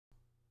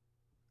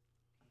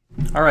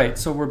All right,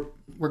 so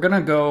we're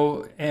gonna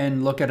go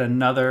and look at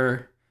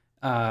another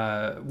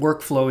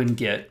workflow in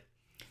Git.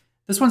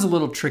 This one's a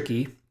little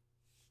tricky,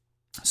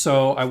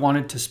 so I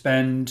wanted to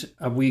spend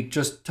a week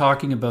just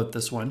talking about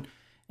this one.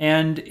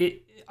 And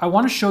I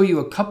want to show you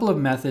a couple of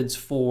methods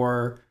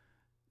for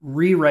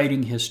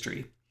rewriting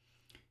history.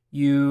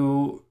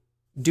 You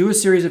do a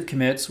series of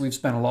commits. We've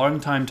spent a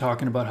long time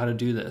talking about how to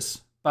do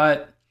this.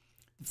 But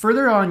the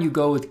further on you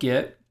go with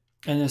Git,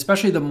 and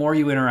especially the more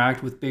you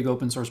interact with big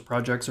open source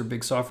projects or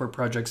big software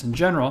projects in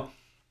general,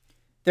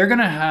 they're going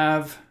to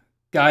have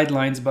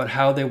guidelines about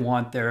how they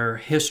want their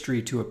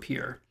history to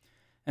appear.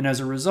 And as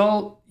a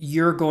result,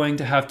 you're going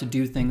to have to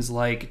do things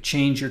like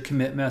change your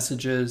commit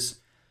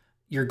messages.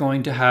 You're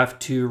going to have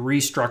to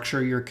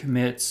restructure your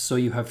commits so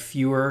you have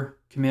fewer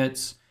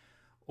commits,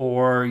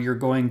 or you're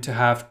going to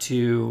have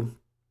to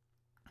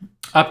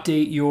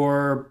update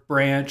your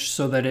branch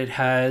so that it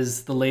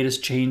has the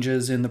latest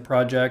changes in the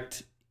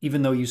project,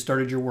 even though you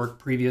started your work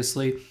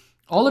previously.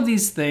 All of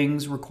these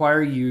things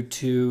require you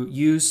to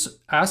use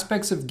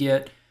aspects of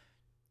Git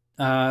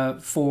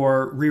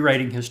for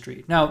rewriting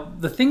history. Now,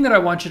 the thing that I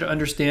want you to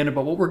understand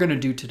about what we're going to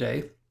do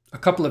today, a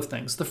couple of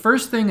things. The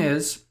first thing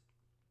is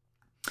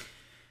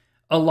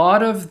a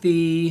lot of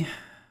the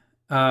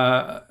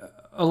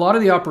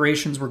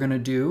operations we're going to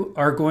do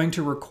are going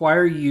to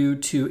require you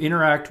to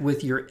interact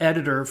with your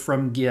editor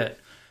from Git.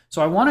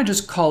 So I want to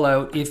just call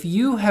out, if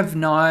you have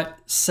not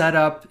set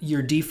up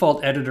your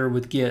default editor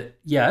with Git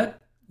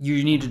yet,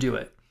 you need to do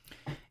it.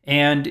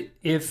 And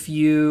if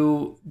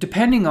you,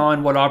 depending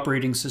on what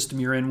operating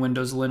system you're in,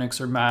 Windows, Linux,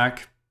 or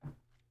Mac,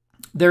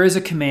 there is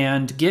a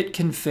command, git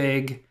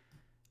config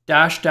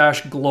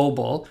 --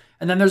 global.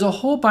 And then there's a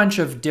whole bunch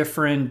of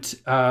different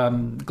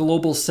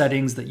global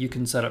settings that you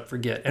can set up for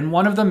Git. And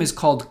one of them is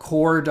called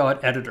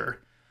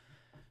core.editor.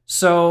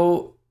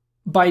 So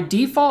by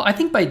default, I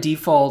think by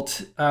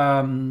default,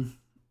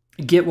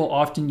 Git will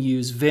often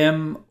use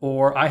Vim,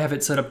 or I have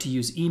it set up to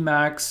use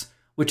Emacs,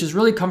 which is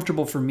really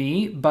comfortable for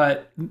me,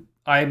 but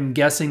I'm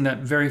guessing that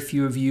very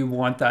few of you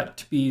want that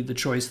to be the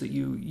choice that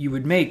you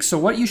would make. So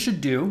what you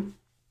should do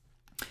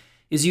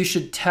is you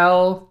should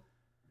tell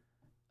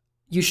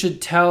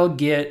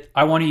Git,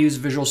 I want to use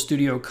Visual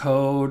Studio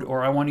Code,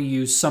 or I want to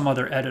use some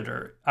other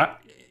editor.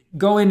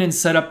 Go in and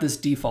set up this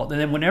default. And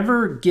then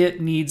whenever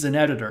Git needs an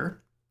editor,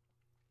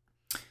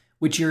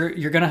 which you're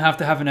going to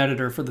have an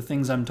editor for the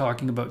things I'm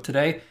talking about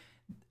today,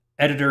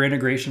 editor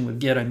integration with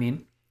Git, I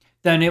mean,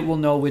 then it will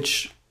know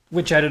which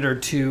editor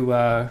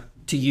to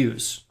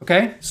use.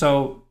 Okay,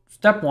 so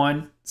step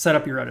one, set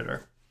up your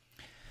editor.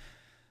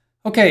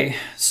 Okay,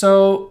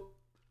 so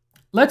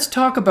let's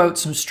talk about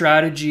some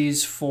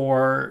strategies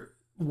for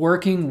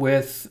working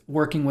with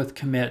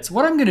commits.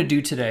 What I'm going to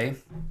do today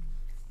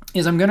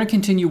is I'm going to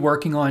continue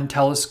working on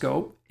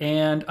Telescope,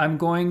 and I'm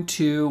going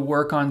to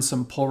work on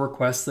some pull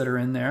requests that are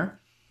in there,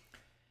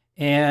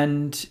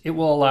 and it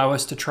will allow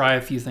us to try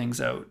a few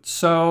things out.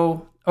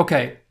 So,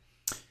 okay.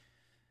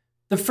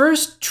 The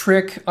first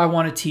trick I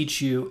want to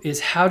teach you is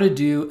how to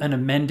do an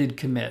amended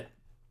commit.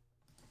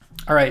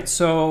 All right,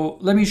 so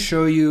let me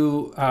show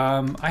you.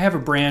 I have a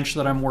branch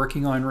that I'm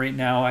working on right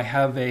now. I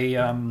have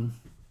a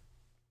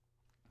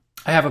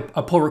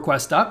pull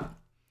request up.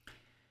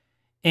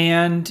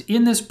 And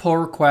in this pull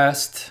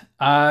request,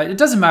 it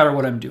doesn't matter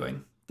what I'm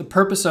doing. The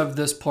purpose of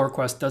this pull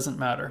request doesn't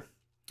matter.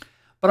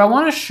 But I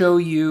want to show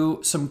you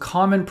some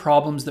common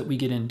problems that we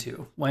get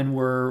into when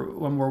we're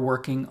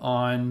working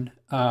on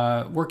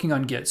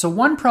Git. So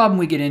one problem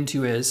we get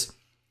into is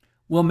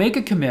we'll make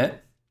a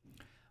commit,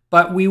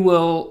 but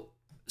we'll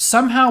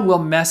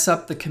mess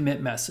up the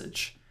commit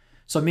message.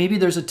 So maybe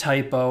there's a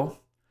typo,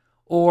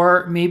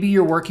 or maybe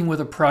you're working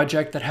with a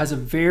project that has a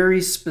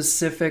very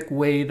specific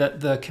way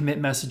that the commit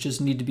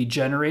messages need to be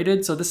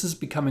generated. So this is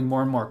becoming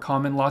more and more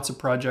common. Lots of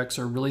projects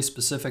are really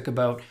specific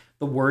about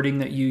the wording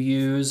that you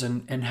use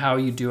and how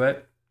you do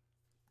it.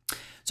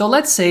 So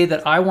let's say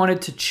that I wanted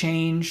to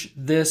change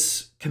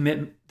this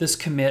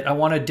commit. I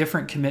want a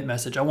different commit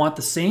message. I want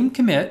the same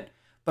commit,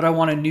 but I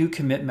want a new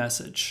commit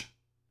message.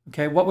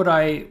 Okay, what would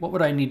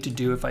I need to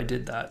do if I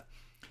did that?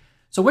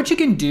 So what you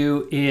can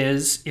do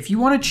is, if you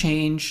want to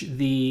change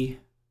the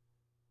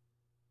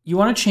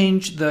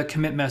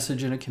commit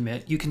message in a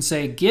commit, you can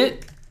say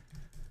git,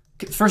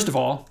 first of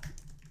all,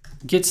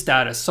 git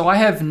status. So I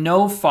have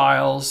no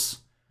files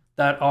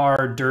that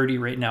are dirty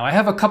right now. I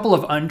have a couple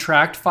of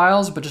untracked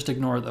files, but just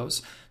ignore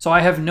those. So I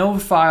have no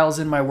files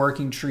in my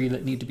working tree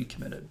that need to be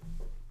committed.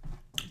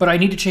 But I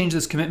need to change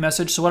this commit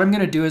message. So what I'm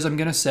going to do is I'm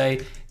going to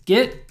say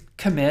git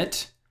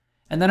commit,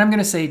 and then I'm going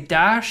to say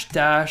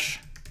 --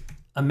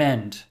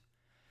 amend.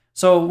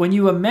 So when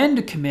you amend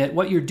a commit,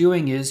 what you're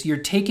doing is you're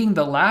taking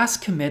the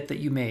last commit that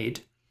you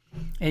made,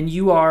 and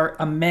you are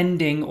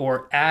amending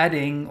or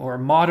adding or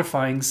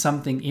modifying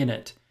something in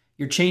it.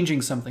 You're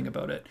changing something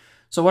about it.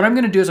 So what I'm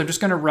going to do is I'm just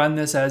going to run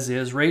this as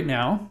is right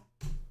now.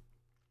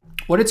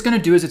 What it's going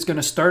to do is it's going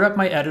to start up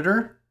my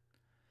editor,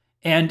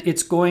 and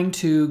it's going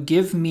to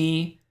give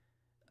me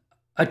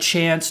a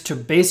chance to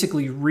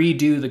basically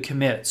redo the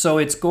commit. So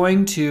it's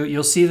going to,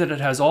 you'll see that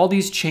it has all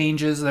these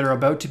changes that are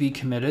about to be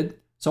committed.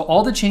 So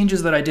all the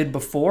changes that I did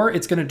before,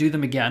 it's going to do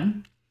them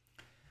again.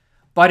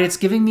 But it's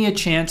giving me a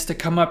chance to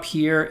come up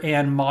here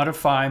and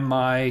modify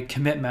my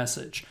commit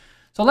message.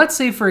 So let's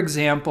say, for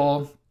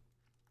example,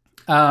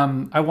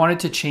 I wanted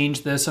to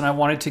change this and I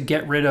wanted to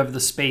get rid of the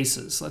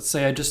spaces. Let's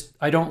say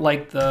I don't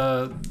like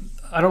the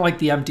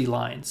empty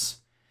lines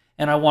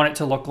and I want it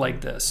to look like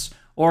this.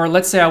 Or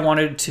let's say I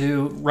wanted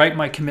to write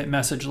my commit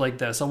message like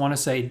this. I want to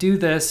say do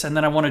this, and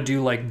then I want to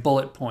do like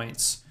bullet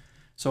points.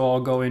 So I'll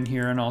go in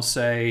here and I'll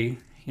say,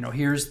 you know,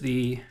 here are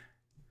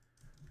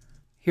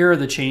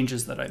the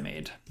changes that I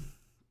made.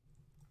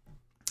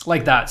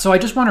 Like that. So I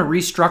just want to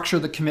restructure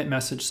the commit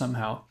message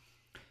somehow.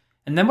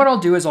 And then what I'll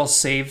do is I'll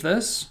save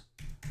this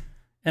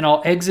and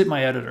I'll exit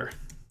my editor.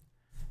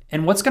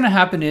 And what's going to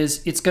happen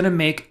is it's going to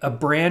make a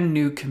brand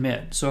new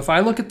commit. So if I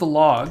look at the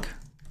log,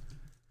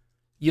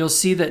 you'll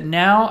see that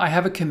now I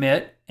have a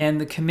commit,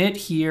 and the commit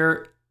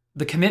here,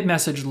 the commit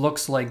message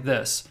looks like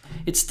this.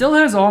 It still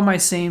has all my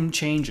same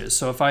changes.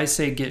 So if I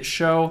say git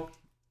show,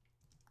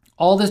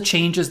 all the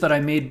changes that I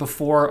made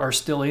before are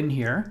still in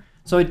here.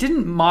 So it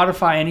didn't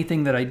modify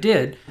anything that I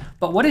did,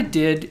 but what it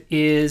did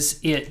is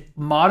it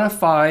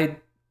modified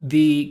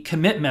the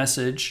commit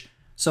message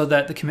so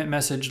that the commit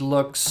message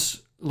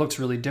looks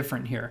really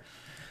different here.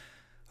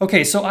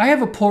 Okay, so I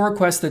have a pull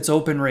request that's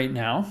open right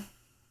now.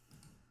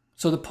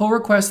 So the pull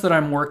request that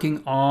I'm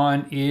working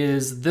on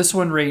is this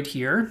one right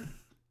here.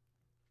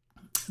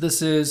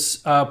 This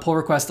is pull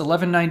request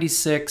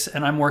 1196,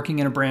 and I'm working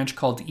in a branch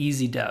called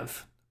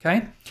EasyDev,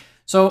 okay?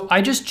 So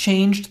I just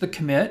changed the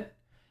commit,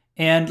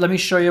 and let me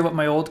show you what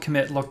my old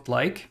commit looked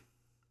like.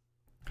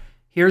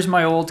 Here's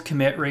my old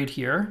commit right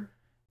here,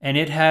 and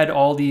it had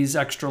all these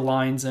extra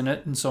lines in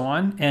it and so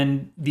on.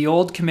 And the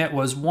old commit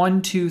was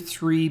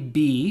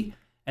 123B,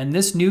 and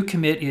this new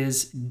commit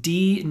is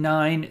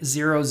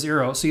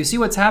D900. So you see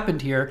what's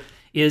happened here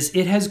is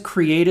it has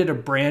created a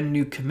brand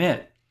new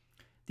commit.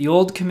 The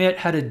old commit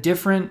had a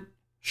different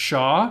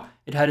SHA.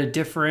 It had a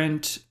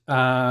different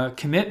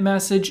commit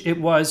message. It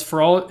was,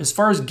 as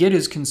far as Git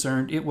is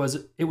concerned, it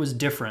was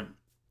different.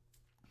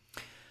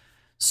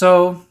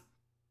 So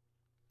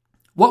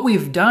what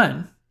we've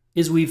done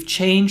is we've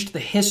changed the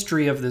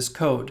history of this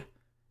code.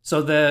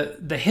 So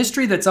the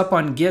history that's up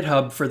on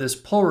GitHub for this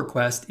pull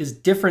request is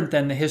different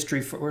than the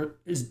history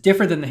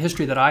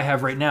that I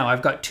have right now.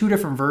 I've got two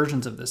different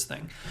versions of this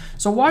thing.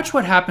 So watch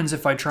what happens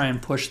if I try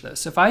and push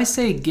this. If I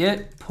say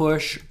git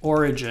push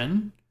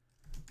origin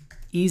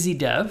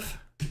EasyDev,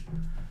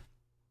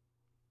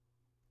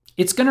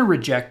 it's going to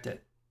reject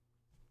it.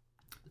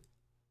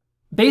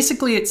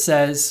 Basically, it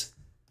says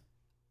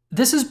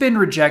this has been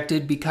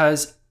rejected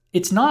because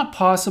it's not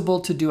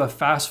possible to do a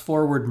fast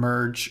forward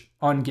merge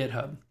on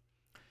GitHub.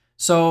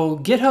 So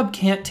GitHub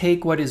can't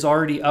take what is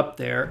already up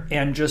there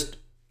and just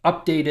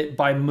update it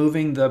by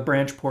moving the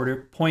branch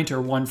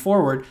pointer one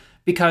forward,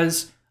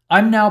 because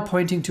I'm now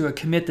pointing to a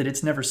commit that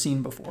it's never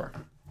seen before.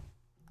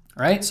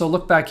 All right, so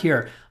look back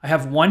here. I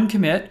have one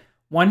commit.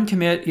 One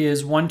commit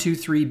is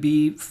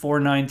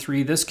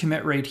 123B493, this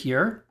commit right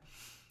here.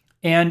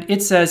 And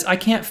it says I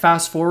can't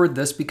fast forward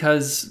this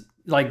because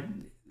like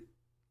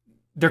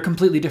they're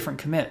completely different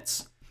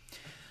commits.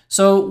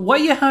 So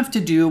what you have to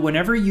do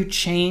whenever you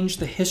change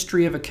the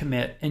history of a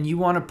commit and you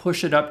want to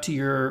push it up to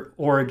your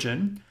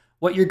origin,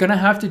 what you're going to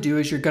have to do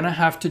is you're going to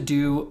have to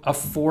do a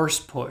force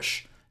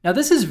push. Now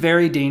this is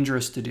very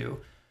dangerous to do.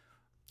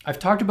 I've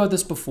talked about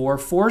this before.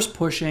 Force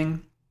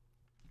pushing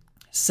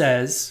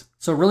says,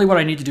 so really what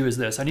I need to do is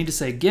this. I need to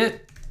say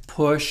git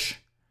push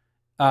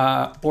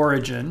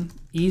origin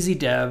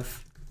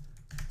EasyDev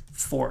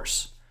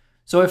force.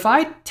 So if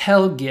I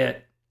tell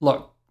Git,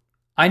 look,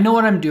 I know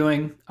what I'm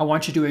doing. I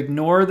want you to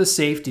ignore the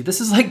safety.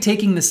 This is like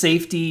taking the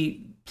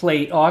safety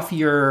plate off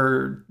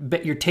your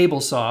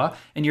table saw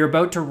and you're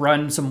about to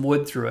run some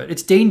wood through it.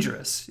 It's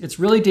dangerous. It's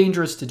really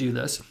dangerous to do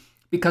this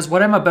because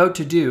what I'm about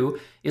to do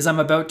is I'm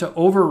about to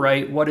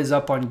overwrite what is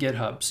up on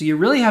GitHub. So you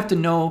really have to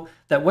know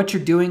that what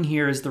you're doing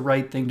here is the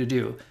right thing to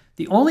do.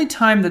 The only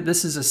time that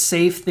this is a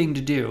safe thing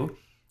to do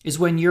is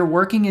when you're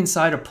working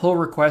inside a pull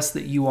request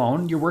that you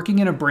own. You're working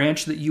in a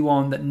branch that you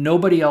own that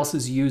nobody else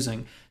is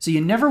using. So you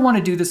never want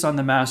to do this on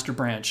the master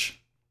branch.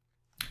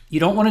 You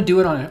don't want to do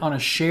it on a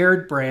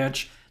shared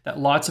branch that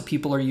lots of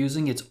people are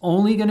using. It's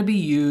only going to be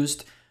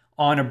used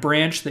on a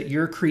branch that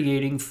you're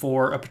creating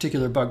for a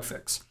particular bug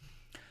fix.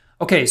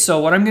 Okay, so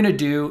what I'm going to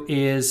do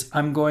is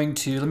let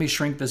me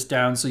shrink this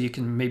down so you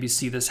can maybe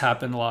see this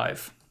happen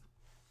live.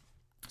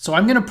 So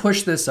I'm going to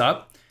push this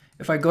up.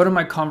 If I go to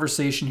my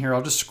conversation here,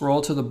 I'll just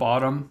scroll to the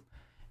bottom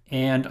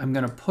and I'm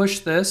going to push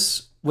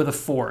this with a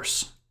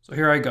force. So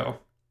here I go.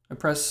 I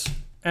press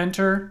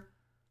enter,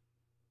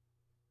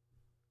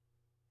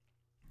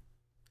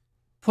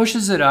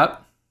 pushes it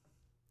up.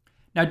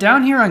 Now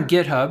down here on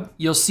GitHub,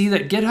 you'll see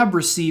that GitHub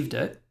received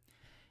it.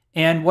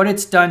 And what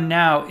it's done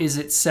now is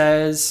it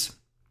says,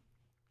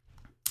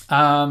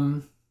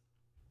 I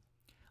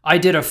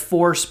did a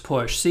force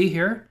push. See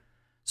here?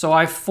 So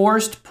I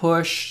forced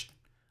push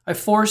I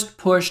forced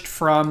pushed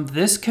from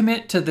this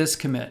commit to this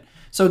commit.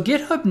 So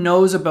GitHub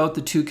knows about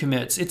the two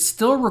commits. It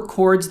still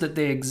records that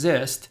they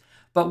exist,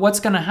 but what's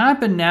going to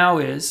happen now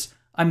is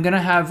I'm going to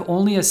have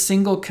only a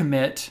single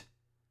commit.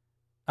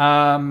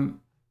 Let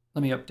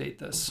me update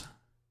this.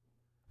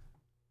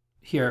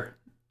 Here,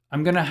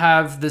 I'm going to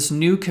have this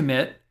new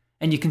commit,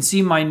 and you can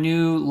see my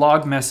new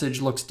log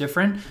message looks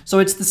different. So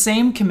it's the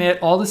same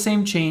commit, all the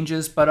same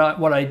changes, but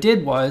what I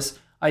did was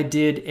I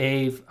did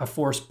a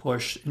forced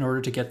push in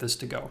order to get this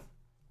to go.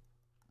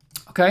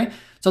 Okay,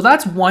 so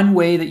that's one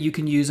way that you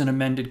can use an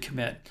amended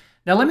commit.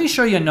 Now let me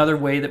show you another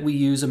way that we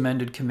use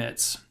amended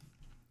commits.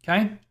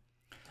 Okay,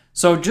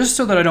 so just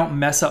so that I don't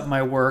mess up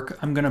my work,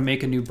 I'm going to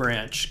make a new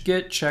branch.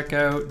 Git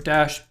checkout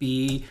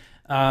 -b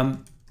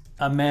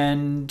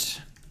amend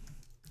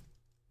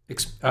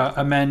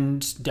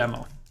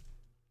demo.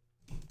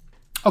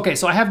 Okay,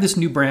 so I have this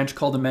new branch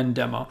called amend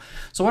demo.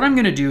 So what I'm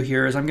going to do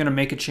here is I'm going to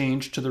make a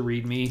change to the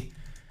README.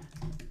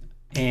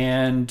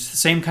 And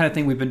same kind of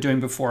thing we've been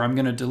doing before. I'm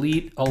going to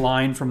delete a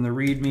line from the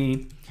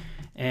README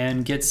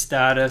and git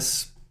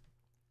status.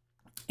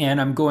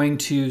 And I'm going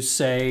to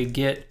say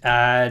git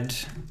add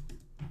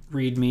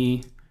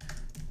README,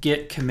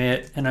 git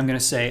commit, and I'm going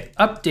to say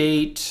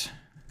update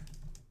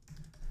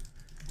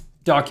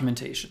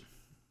documentation.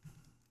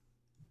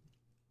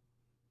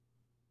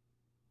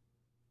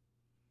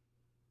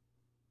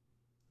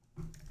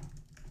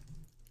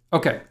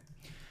 Okay.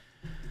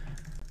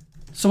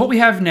 So what we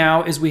have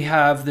now is we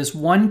have this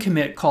one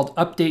commit called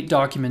update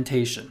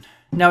documentation.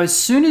 Now, as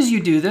soon as you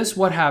do this,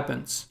 what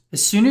happens?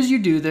 As soon as you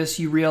do this,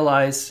 you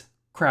realize,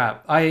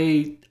 crap,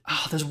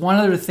 there's one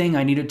other thing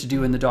I needed to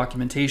do in the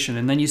documentation.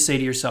 And then you say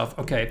to yourself,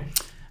 okay,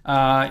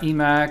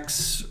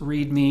 Emacs,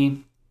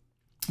 README,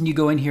 and you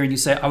go in here and you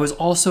say, I was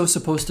also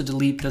supposed to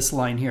delete this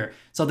line here.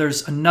 So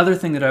there's another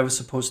thing that I was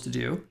supposed to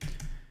do.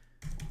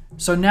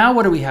 So now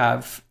what do we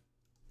have?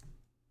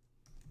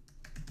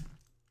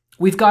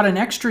 We've got an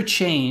extra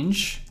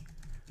change,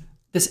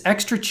 this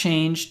extra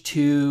change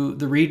to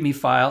the README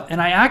file,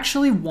 and I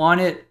actually want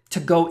it to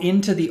go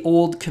into the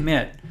old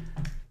commit.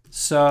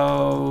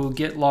 So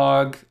git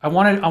log, I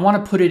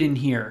want to put it in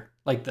here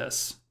like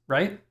this,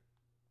 right?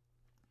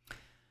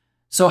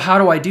 So how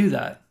do I do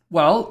that?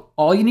 Well,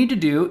 all you need to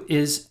do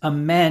is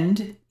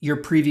amend your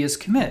previous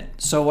commit.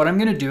 So what I'm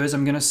going to do is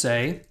I'm going to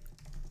say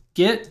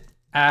git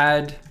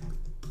add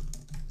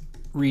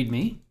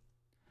README,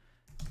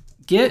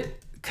 git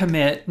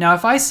commit. Now,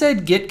 if I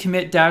said git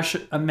commit dash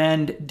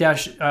amend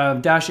dash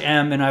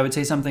m, and I would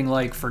say something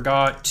like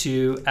forgot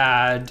to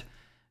add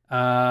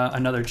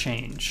another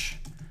change,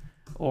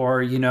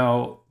 or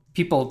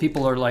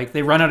people are like,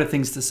 they run out of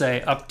things to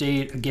say,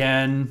 update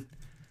again,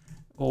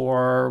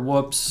 or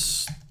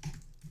whoops,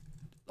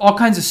 all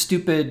kinds of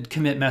stupid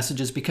commit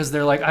messages because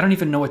they're like, I don't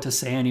even know what to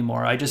say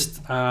anymore. I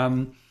just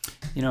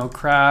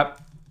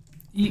crap.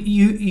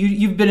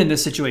 You've been in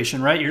this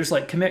situation, right? You're just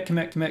like commit,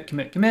 commit, commit,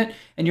 commit, commit,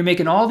 and you're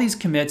making all these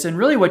commits, and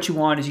really what you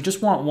want is you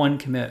just want one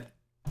commit.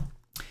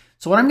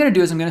 So what I'm going to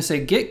do is I'm going to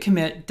say git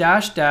commit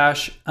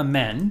dash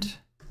amend,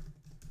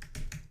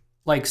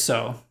 like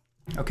so,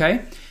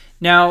 okay?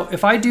 Now,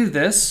 if I do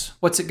this,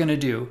 what's it going to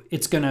do?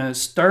 It's going to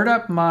start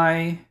up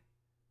my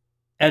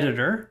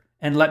editor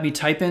and let me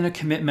type in a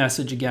commit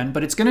message again,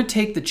 but it's going to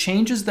take the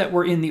changes that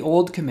were in the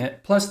old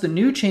commit plus the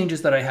new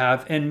changes that I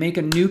have and make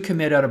a new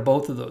commit out of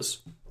both of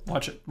those.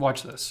 Watch it.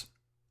 Watch this.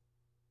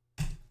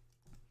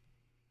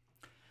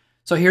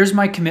 So here's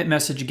my commit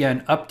message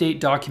again. Update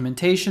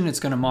documentation. It's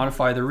going to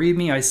modify the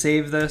README. I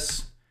save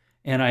this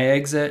and I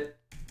exit.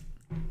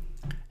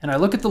 And I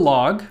look at the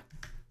log.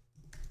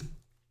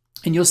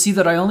 And you'll see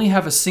that I only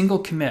have a single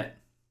commit.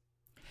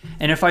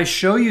 And if I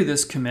show you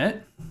this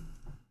commit,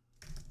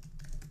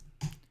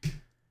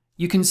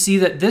 you can see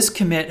that this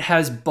commit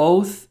has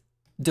both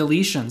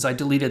deletions. I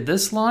deleted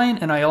this line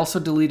and I also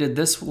deleted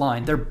this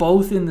line. They're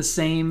both in the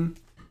same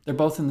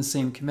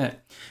commit.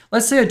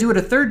 Let's say I do it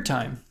a third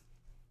time.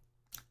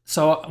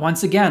 So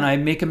once again, I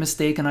make a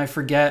mistake and I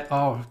forget,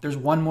 oh, there's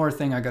one more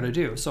thing I got to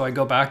do. So I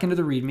go back into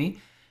the README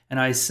and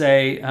I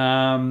say,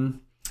 I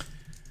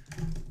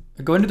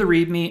go into the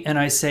README and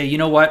I say, you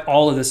know what?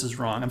 All of this is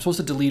wrong. I'm supposed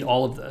to delete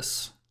all of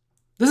this.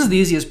 This is the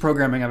easiest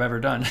programming I've ever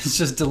done. It's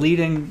just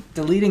deleting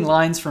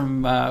lines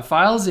from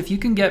files. If you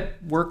can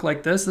get work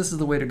like this, this is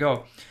the way to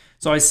go.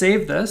 So I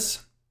save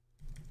this.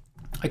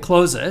 I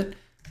close it.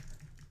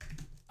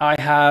 I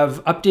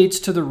have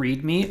updates to the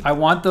README. I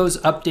want those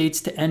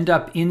updates to end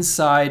up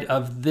inside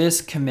of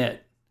this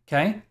commit,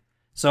 okay?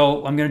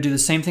 So I'm going to do the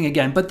same thing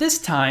again, but this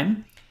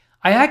time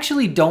I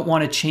actually don't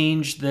want to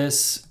change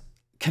this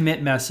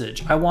commit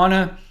message. I want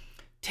to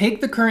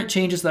take the current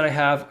changes that I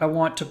have, I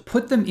want to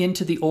put them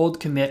into the old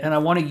commit, and I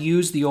want to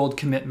use the old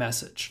commit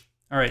message.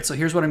 All right, so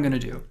here's what I'm going to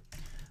do.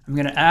 I'm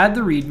going to add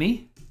the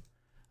README.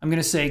 I'm going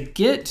to say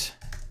git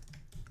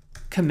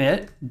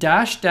commit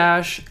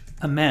dash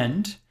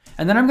amend.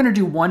 And then I'm going to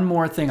do one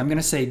more thing. I'm going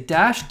to say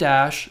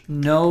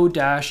no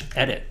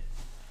edit.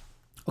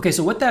 Okay,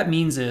 so what that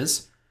means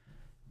is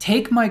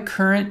take my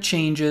current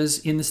changes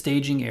in the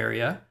staging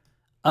area,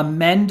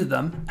 amend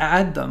them,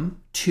 add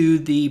them to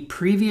the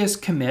previous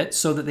commit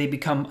so that they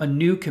become a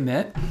new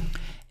commit.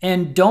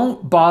 And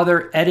don't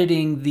bother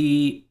editing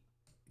the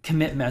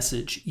commit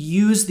message.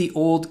 Use the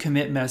old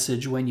commit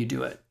message when you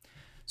do it.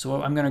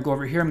 So I'm going to go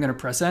over here. I'm going to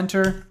press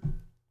enter.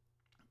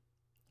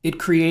 It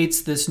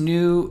creates this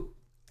new.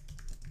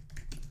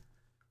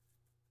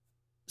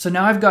 So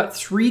now I've got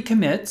 3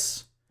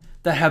 commits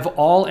that have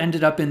all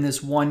ended up in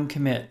this one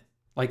commit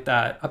like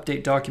that.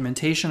 Update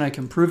documentation. I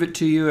can prove it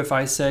to you. If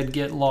I said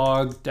git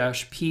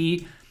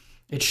log-p,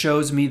 it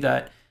shows me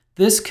that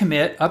this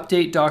commit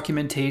update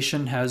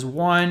documentation has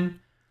 1,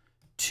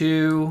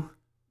 2,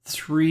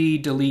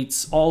 3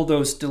 deletes. All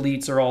those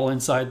deletes are all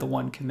inside the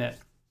one commit.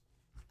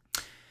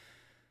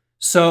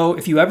 So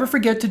if you ever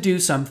forget to do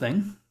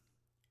something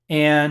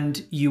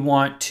and you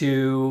want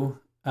to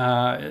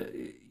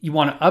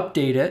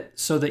update it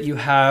so that you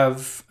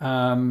have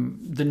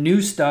the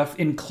new stuff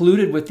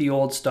included with the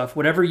old stuff,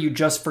 whatever you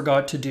just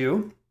forgot to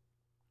do,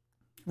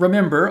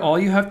 remember, all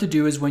you have to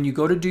do is when you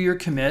go to do your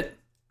commit,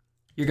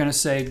 you're going to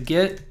say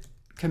git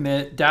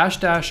commit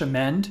 --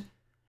 amend.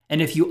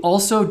 And if you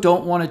also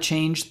don't want to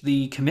change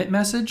the commit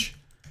message,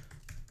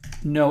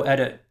 no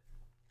edit.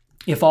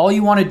 If all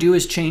you want to do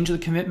is change the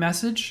commit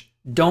message,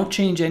 don't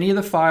change any of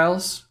the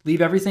files,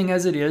 leave everything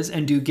as it is,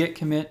 and do git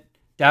commit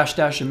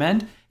 --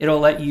 amend. It'll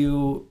let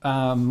you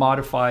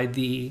modify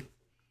the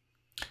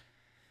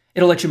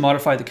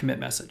commit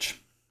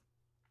message.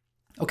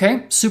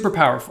 Okay, super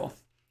powerful.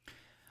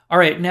 All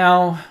right,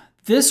 now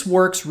this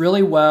works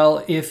really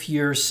well if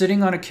you're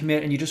sitting on a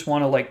commit and you just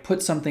want to like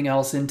put something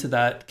else into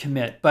that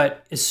commit.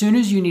 But as soon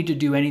as you need to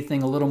do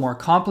anything a little more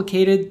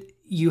complicated,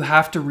 you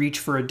have to reach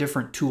for a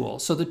different tool.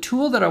 So the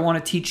tool that I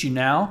want to teach you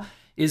now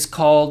is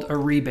called a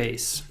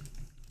rebase.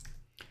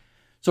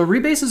 So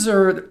rebases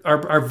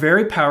are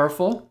very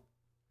powerful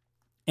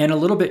and a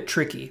little bit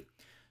tricky.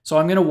 So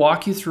I'm going to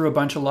walk you through a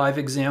bunch of live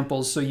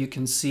examples so you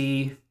can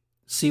see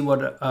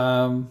what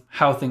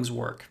how things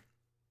work.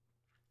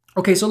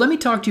 Okay, so let me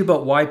talk to you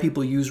about why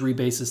people use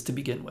rebases to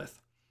begin with.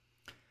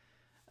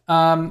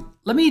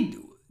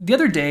 The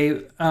other day,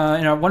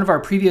 in one of our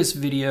previous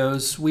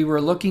videos, we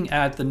were looking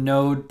at the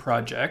Node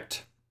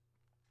project,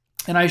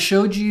 and I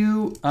showed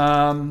you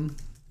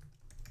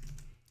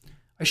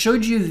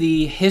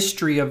the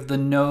history of the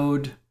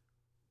Node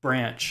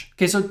branch.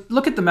 Okay, so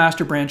look at the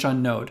master branch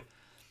on Node.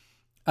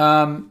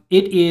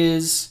 It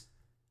is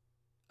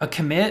a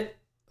commit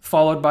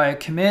followed by a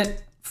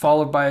commit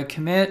followed by a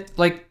commit.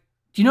 Like,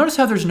 do you notice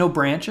how there's no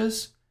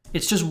branches?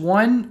 It's just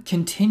one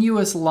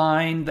continuous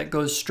line that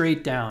goes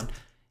straight down.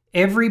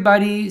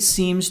 Everybody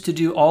seems to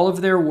do all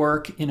of their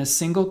work in a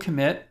single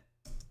commit.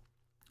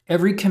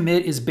 Every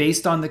commit is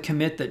based on the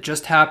commit that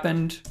just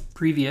happened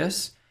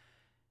previous.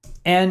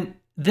 And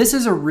this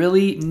is a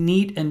really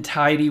neat and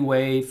tidy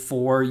way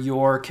for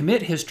your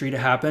commit history to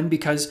happen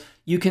because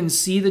you can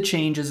see the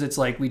changes. It's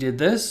like we did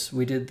this,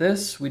 we did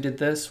this, we did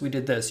this, we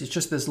did this. It's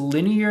just this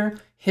linear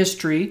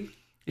history.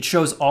 It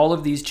shows all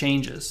of these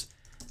changes.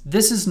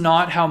 This is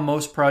not how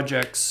most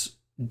projects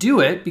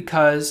do it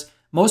because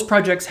most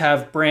projects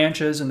have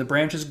branches and the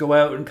branches go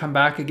out and come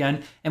back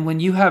again. And when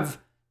you have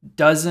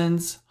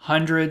dozens,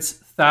 hundreds,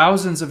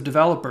 thousands of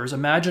developers,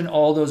 imagine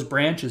all those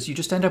branches. You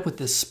just end up with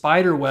this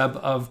spider web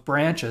of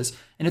branches,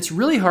 and it's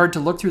really hard to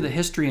look through the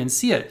history and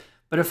see it.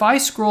 But if I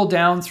scroll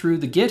down through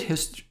the Git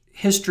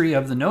history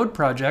of the Node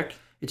project,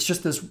 it's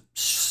just a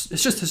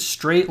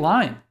straight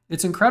line.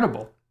 It's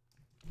incredible.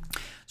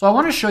 So I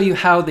want to show you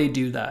how they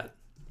do that.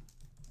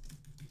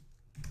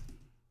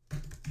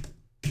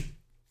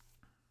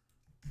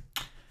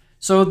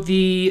 So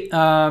the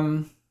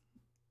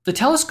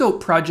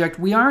Telescope project,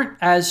 we aren't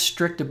as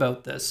strict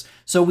about this.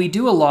 So we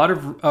do a lot of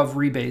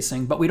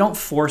rebasing, but we don't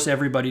force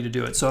everybody to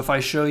do it. So if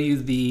I show you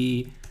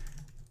the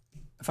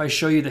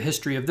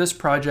history of this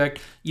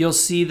project, you'll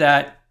see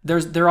that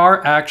there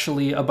are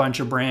actually a bunch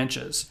of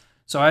branches.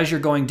 So as you're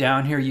going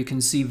down here, you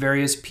can see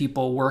various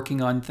people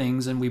working on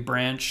things, and we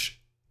branch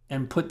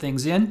and put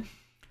things in.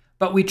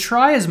 But we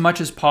try as much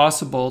as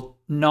possible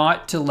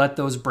not to let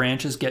those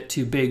branches get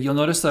too big. You'll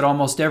notice that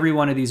almost every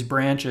one of these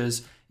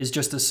branches is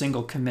just a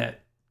single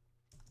commit.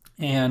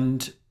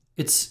 And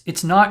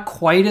it's not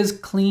quite as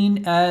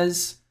clean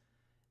as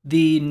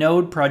the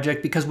Node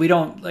project because we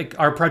don't, like,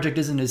 our project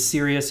isn't as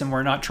serious and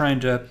we're not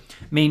trying to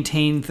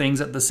maintain things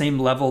at the same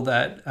level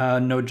that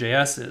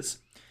Node.js is.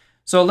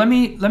 So let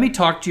me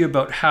talk to you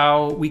about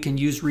how we can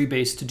use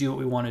rebase to do what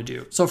we want to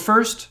do. So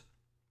first,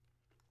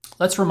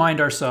 let's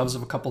remind ourselves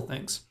of a couple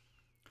things.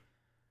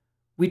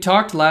 We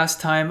talked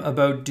last time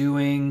about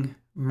doing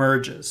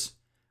merges.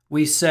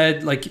 We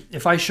said, like,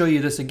 if I show you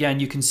this again,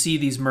 you can see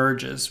these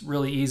merges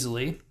really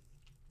easily.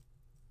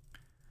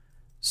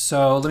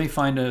 So let me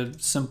find a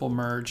simple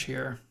merge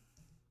here.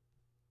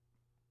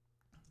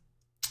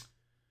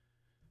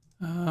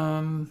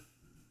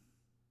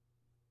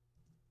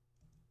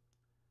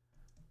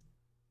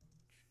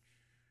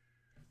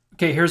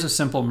 Okay, here's a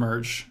simple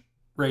merge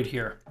right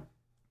here.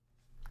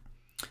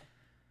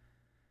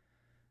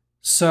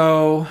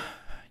 So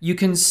you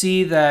can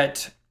see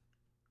that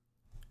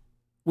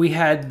we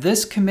had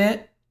this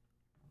commit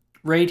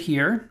right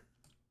here.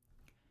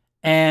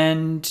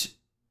 And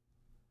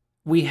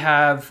we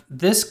have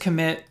this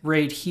commit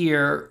right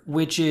here,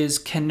 which is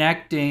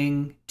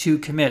connecting two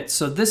commits.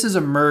 So this is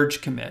a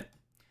merge commit.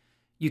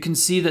 You can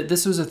see that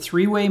this was a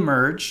three-way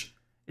merge.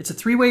 It's a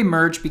three-way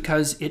merge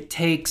because it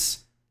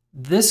takes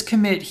this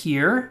commit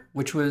here,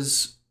 which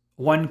was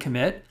one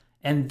commit,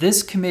 and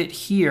this commit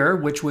here,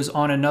 which was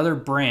on another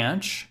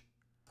branch,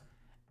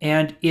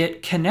 and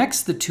it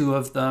connects the two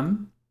of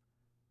them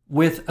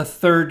with a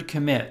third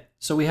commit.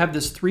 So we have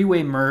this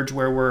three-way merge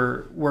where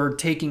we're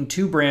taking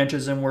two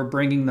branches and we're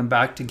bringing them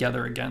back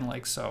together again,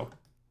 like so.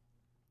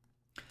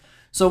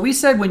 So we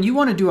said when you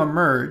want to do a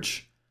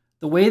merge,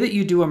 the way that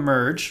you do a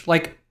merge,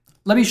 like,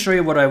 let me show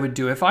you what I would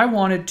do. If I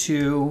wanted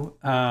to,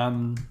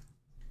 I'm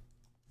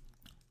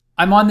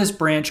on this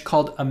branch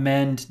called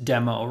amend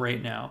demo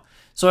right now.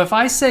 So if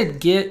I said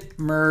git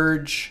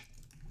merge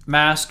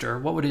master,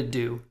 what would it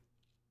do?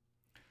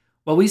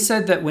 Well, we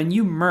said that when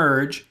you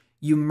merge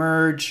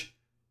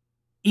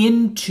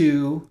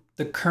into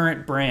the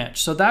current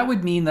branch. So that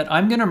would mean that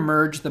I'm going to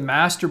merge the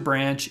master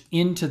branch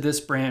into this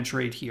branch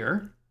right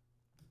here.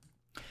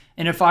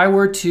 And if I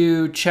were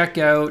to check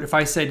out, if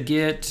I said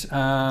git, if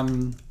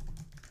I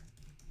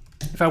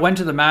went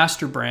to the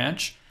master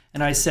branch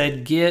and I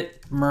said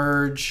git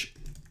merge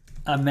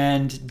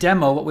amend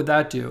demo, what would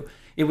that do?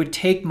 It would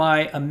take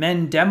my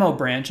amend demo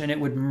branch and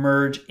it would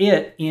merge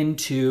it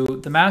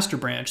into the master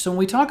branch. So when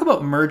we talk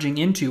about merging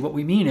into, what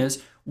we mean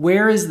is,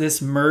 where is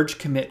this merge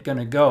commit going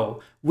to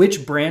go?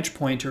 Which branch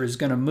pointer is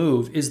going to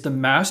move? Is the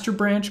master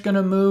branch going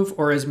to move,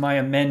 or is my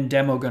amend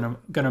demo going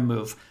to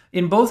move?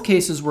 In both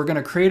cases, we're going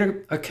to create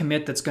a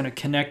commit that's going to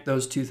connect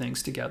those two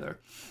things together.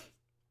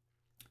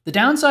 The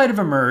downside of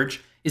a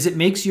merge is it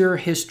makes your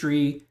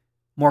history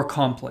more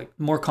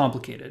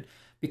complicated,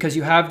 because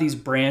you have these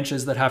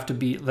branches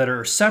that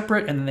are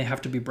separate and then they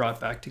have to be brought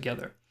back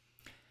together.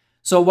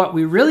 So what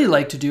we really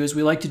like to do is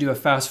we like to do a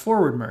fast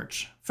forward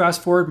merge.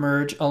 Fast forward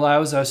merge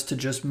allows us to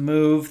just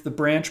move the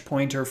branch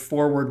pointer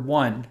forward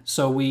one.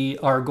 So we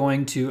are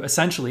going to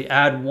essentially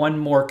add one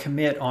more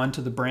commit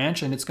onto the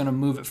branch and it's going to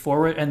move it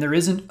forward. And there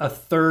isn't a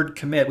third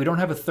commit. We don't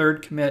have a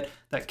third commit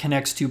that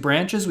connects two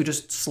branches. We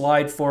just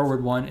slide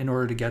forward one in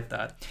order to get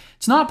that.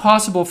 It's not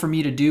possible for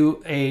me to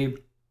do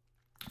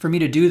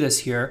this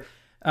here.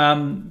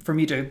 For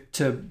me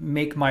to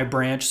make my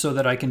branch so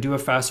that I can do a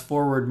fast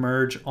forward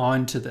merge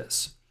onto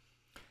this.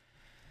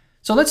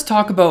 So let's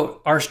talk about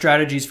our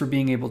strategies for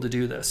being able to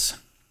do this.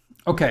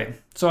 Okay,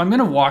 so I'm going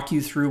to walk you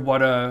through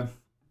what a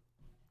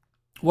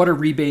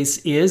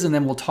rebase is, and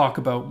then we'll talk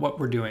about what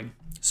we're doing.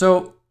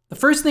 So the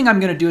first thing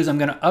I'm going to do is I'm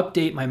going to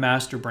update my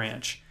master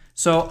branch.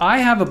 So I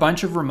have a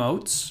bunch of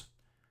remotes,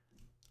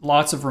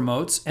 lots of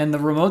remotes, and the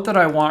remote that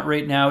I want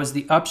right now is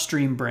the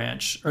upstream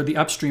branch, or the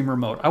upstream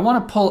remote. I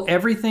want to pull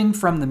everything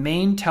from the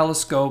main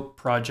telescope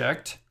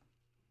project.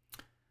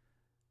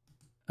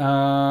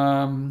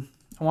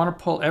 I want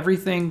to pull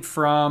everything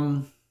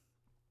from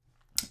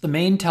the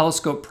main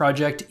telescope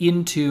project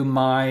into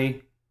my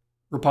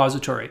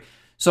repository.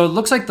 So it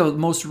looks like the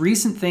most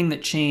recent thing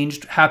that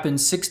changed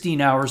happened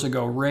 16 hours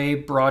ago. Ray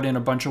brought in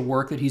a bunch of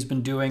work that he's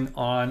been doing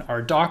on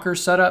our Docker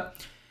setup.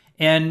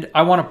 And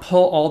I want to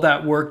pull all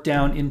that work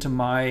down into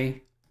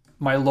my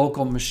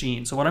local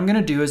machine. So what I'm going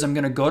to do is I'm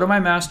going to go to my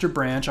master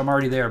branch. I'm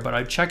already there, but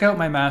I check out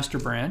my master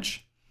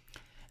branch.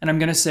 And I'm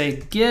going to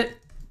say git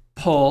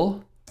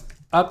pull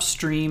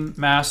upstream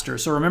master.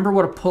 So remember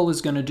what a pull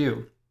is going to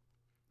do.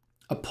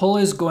 A pull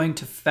is going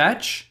to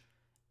fetch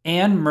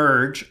and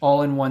merge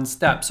all in one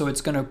step. So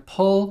it's going to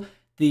pull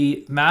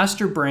the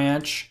master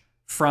branch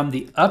from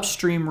the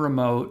upstream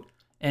remote,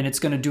 and it's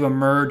going to do a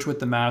merge with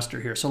the master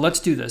here. So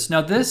let's do this.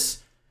 Now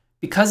this,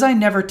 because I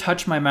never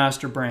touch my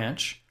master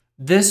branch,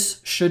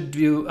 this should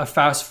do a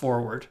fast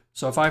forward.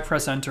 So if I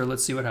press enter,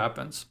 let's see what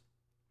happens.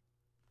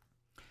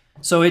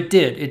 So it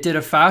did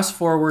a fast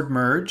forward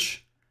merge,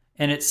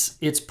 and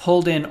it's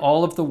pulled in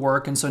all of the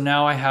work. And so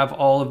now I have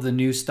all of the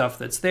new stuff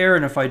that's there.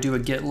 And if I do a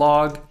git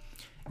log,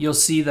 you'll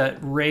see that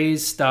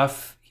Ray's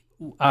stuff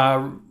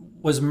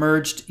was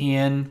merged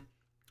in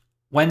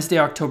Wednesday,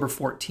 October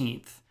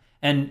 14th.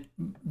 And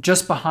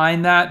just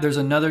behind that, there's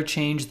another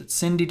change that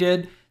Cindy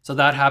did. So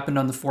that happened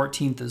on the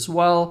 14th as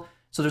well.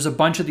 So there's a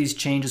bunch of these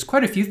changes,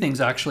 quite a few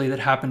things actually that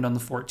happened on the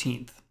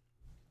 14th.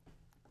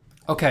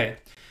 Okay,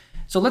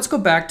 so let's go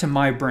back to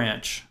my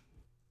branch.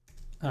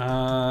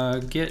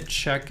 Git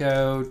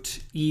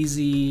checkout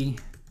easy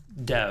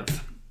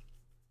dev.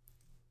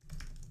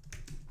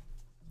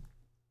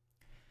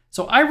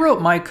 So I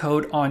wrote my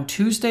code on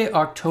Tuesday,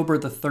 October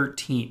the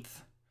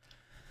 13th.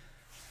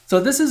 So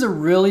this is a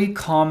really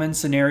common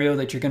scenario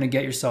that you're going to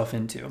get yourself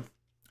into.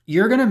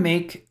 You're going to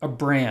make a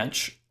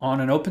branch on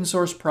an open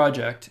source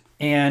project,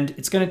 and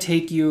it's going to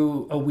take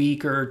you a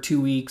week or 2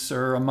 weeks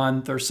or a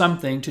month or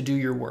something to do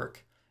your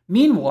work.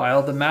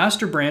 Meanwhile, the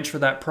master branch for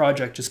that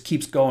project just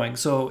keeps going.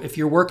 So if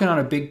you're working on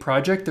a big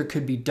project, there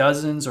could be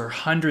dozens or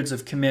hundreds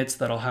of commits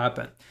that'll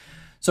happen.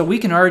 So we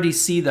can already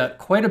see that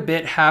quite a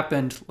bit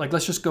happened. Like,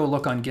 let's just go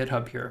look on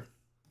GitHub here.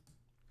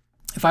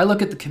 If I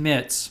look at the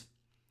commits,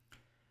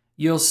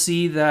 you'll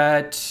see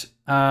that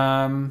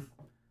somewhere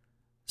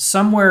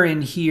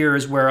in here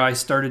is where I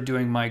started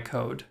doing my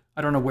code.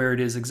 I don't know where it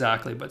is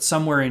exactly, but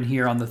somewhere in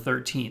here on the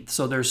 13th.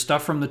 So there's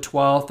stuff from the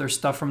 12th, there's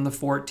stuff from the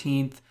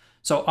 14th.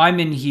 So I'm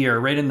in here,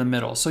 right in the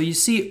middle. So you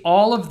see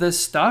all of this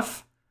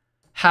stuff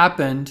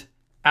happened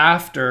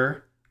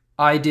after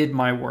I did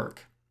my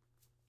work.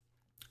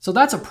 So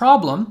that's a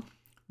problem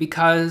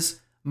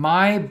because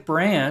my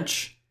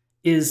branch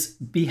is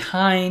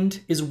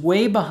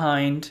way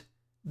behind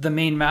the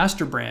main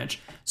master branch.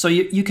 So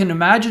you can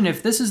imagine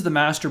if this is the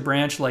master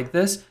branch like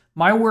this,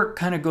 my work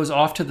kind of goes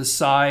off to the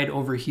side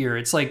over here.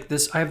 It's like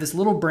this, I have this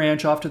little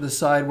branch off to the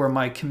side where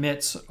my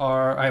commits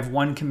are, I have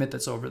one commit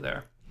that's over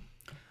there.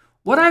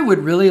 What I would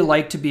really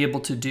like to be able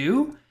to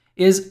do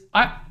is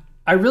I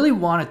really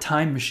want a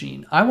time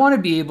machine. I want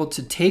to be able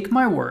to take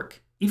my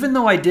work, even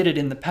though I did it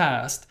in the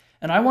past,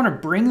 and I want to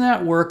bring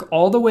that work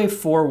all the way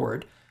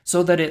forward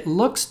so that it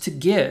looks to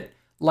Git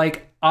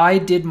like I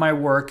did my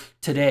work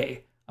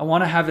today. I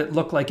want to have it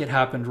look like it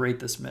happened right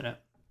this minute.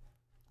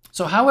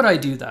 So how would I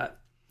do that?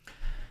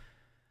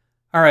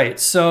 All right,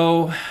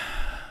 so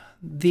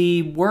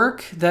the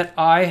work that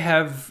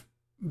I've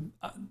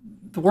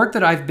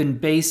been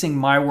basing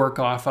my work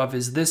off of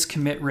is this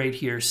commit right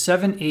here,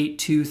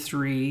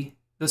 7823,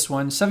 this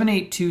one,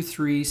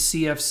 7823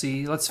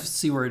 CFC. Let's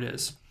see where it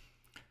is.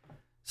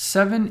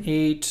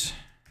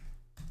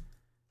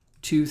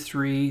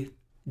 7823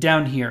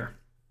 down here.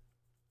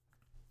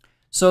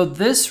 So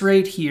this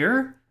right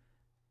here,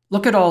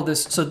 look at all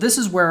this. So this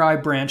is where I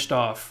branched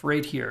off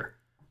right here.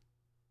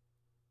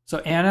 So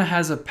Anna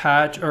has a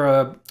patch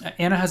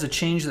Anna has a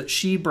change that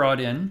she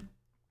brought in,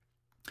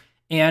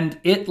 and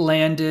it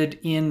landed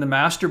in the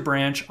master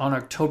branch on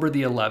October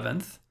the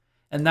 11th.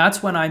 And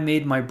that's when I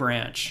made my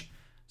branch.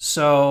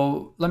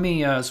 So let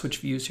me switch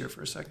views here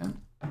for a second,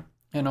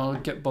 and I'll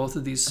get both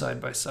of these side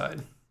by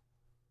side.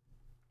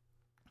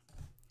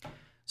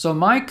 So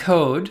my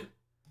code,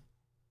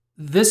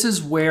 this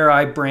is where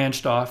I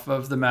branched off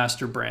of the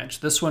master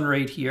branch, this one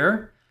right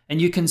here. And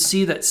you can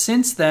see that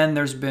since then,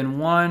 there's been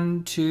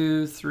 1,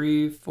 2,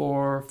 3,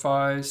 4,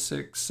 5,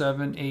 6,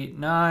 7, 8,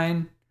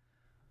 9,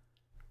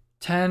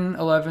 10,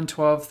 11,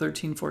 12,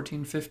 13,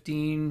 14,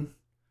 15,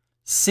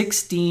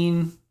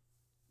 16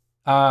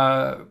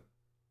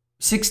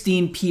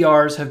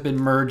 PRs have been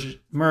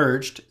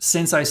merged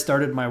since I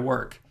started my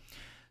work.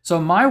 So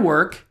my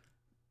work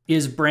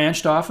is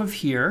branched off of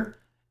here,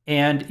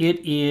 and it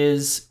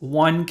is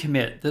one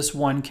commit, this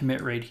one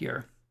commit right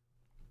here.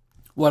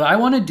 What I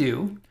want to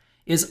do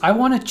is I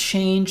want to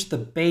change the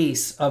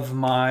base of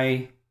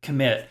my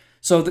commit.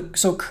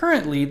 So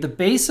currently the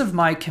base of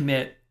my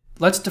commit,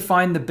 let's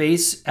define the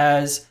base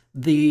as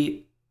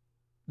the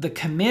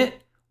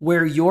commit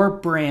where your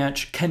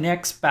branch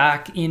connects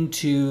back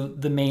into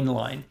the main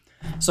line.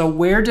 So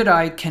where did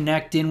I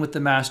connect in with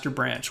the master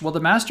branch? Well, the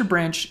master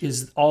branch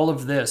is all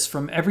of this,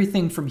 from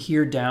everything from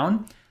here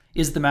down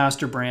is the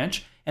master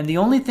branch. And the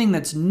only thing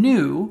that's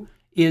new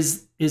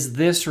is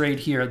this right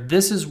here.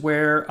 This is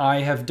where I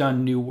have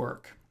done new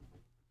work.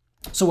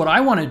 So what I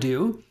want to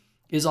do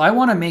is I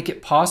want to make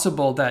it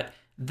possible that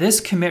this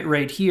commit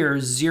right here,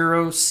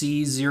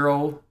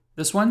 0C0,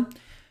 this one,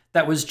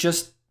 that was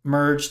just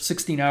merged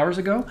 16 hours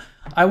ago,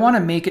 I want to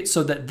make it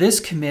so that this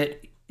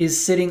commit is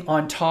sitting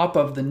on top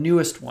of the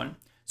newest one.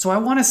 So I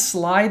want to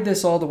slide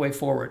this all the way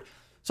forward.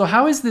 So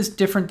how is this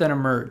different than a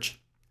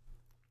merge?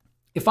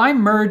 If I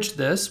merge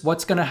this,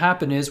 what's going to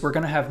happen is we're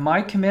going to have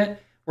my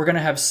commit, we're going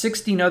to have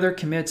 16 other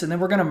commits, and then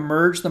we're going to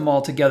merge them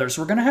all together.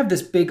 So we're going to have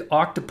this big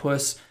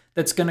octopus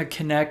that's going to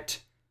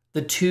connect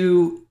the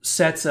two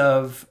sets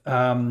of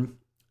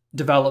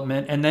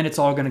development, and then it's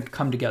all going to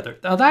come together.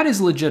 Now that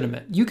is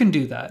legitimate. You can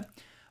do that,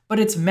 but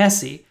it's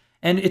messy,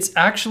 and it's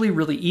actually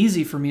really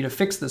easy for me to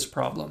fix this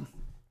problem.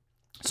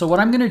 So what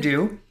I'm going to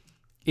do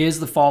is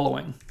the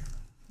following.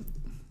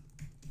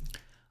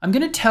 I'm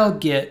going to tell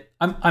Git,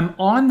 I'm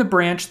on the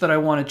branch that I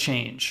want to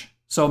change.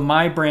 So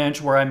my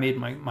branch where I made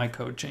my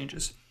code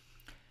changes.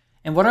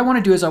 And what I want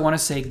to do is I want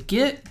to say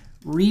git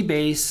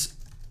rebase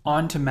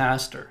onto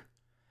master.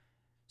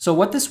 So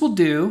what this will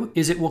do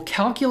is it will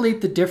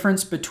calculate the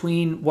difference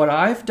between what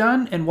I've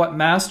done and what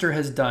master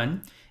has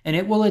done, and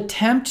it will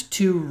attempt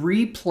to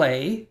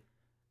replay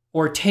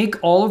or take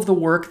all of the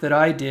work that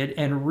I did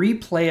and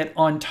replay it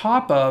on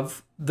top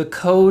of the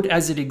code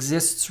as it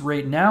exists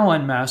right now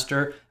on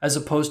master, as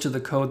opposed to the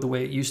code the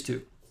way it used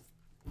to.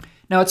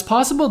 Now it's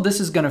possible this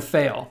is going to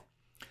fail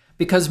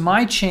because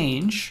my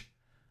change,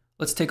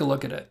 let's take a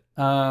look at it.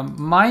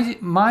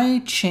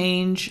 My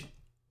change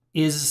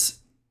is,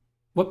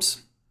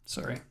 whoops,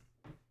 sorry.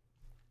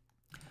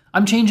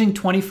 I'm changing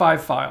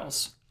 25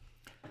 files.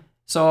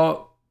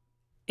 So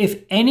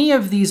if any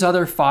of these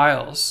other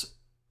files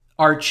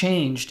are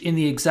changed in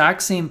the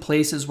exact same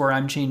places where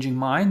I'm changing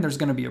mine, there's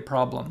going to be a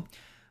problem.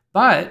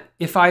 But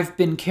if I've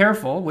been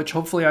careful, which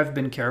hopefully I've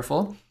been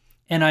careful,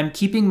 and I'm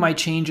keeping my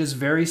changes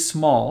very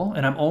small,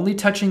 and I'm only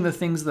touching the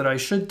things that I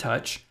should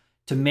touch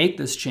to make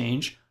this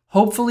change,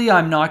 hopefully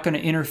I'm not going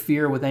to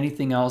interfere with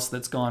anything else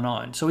that's gone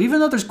on. So even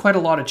though there's quite a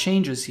lot of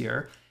changes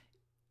here,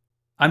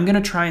 I'm going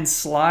to try and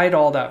slide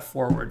all that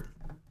forward.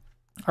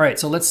 All right,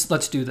 so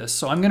let's do this.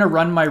 So I'm gonna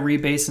run my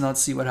rebase and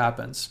let's see what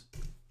happens.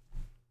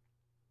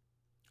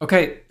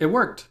 Okay, it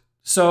worked.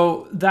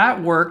 So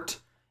that worked,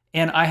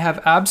 and I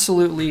have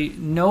absolutely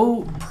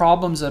no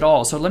problems at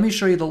all. So let me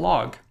show you the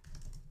log.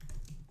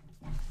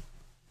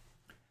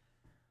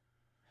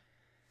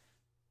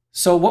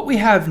 So what we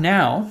have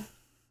now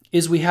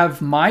is we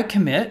have my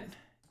commit,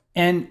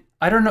 and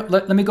I don't know,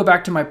 let me go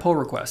back to my pull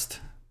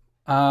request.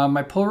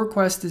 My pull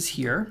request is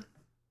here.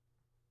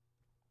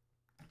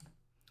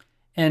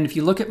 And if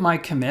you look at my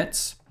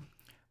commits,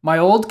 my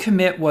old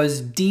commit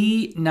was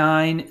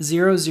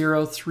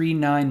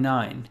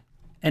D900399.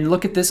 And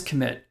look at this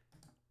commit,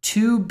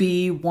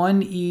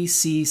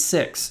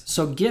 2B1EC6.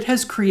 So Git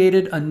has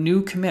created a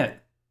new commit.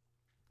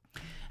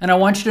 And I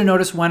want you to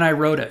notice when I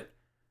wrote it.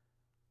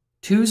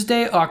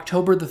 Tuesday,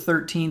 October the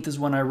 13th is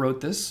when I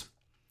wrote this.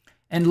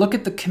 And look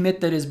at the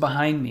commit that is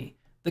behind me.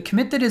 The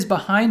commit that is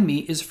behind me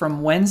is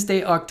from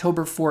Wednesday,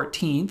 October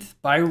 14th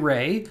by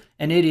Ray.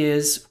 And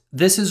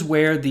this is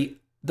where the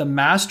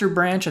master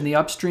branch and the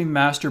upstream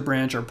master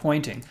branch are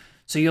pointing.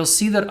 So you'll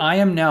see that I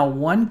am now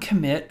one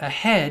commit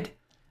ahead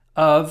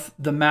of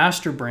the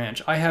master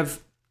branch. I have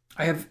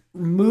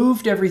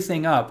moved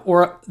everything up,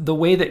 or the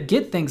way that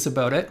Git thinks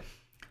about it,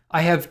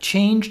 I have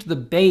changed the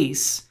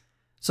base.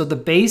 So the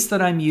base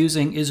that I'm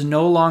using is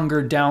no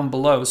longer down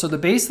below. So the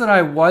base that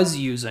I was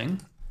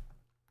using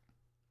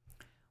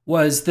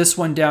was this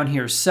one down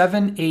here,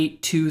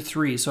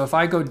 7823. So if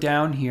I go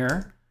down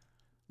here,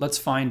 let's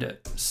find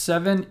it.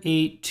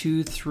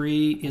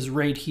 7823 is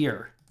right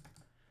here.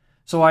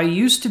 So I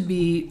used to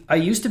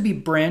be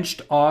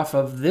branched off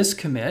of this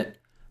commit,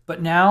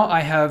 but now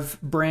I have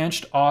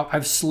branched off,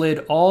 I've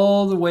slid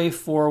all the way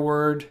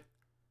forward,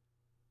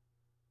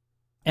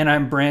 and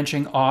I'm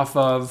branching off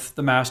of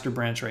the master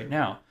branch right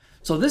now.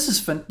 So this is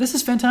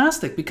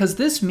fantastic, because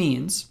this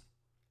means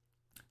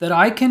that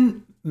I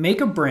can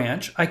make a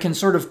branch, I can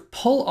sort of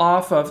pull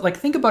off of, like,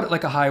 think about it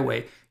like a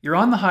highway. You're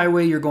on the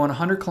highway, you're going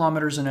 100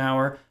 kilometers an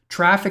hour,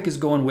 traffic is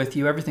going with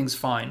you, everything's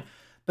fine.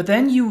 But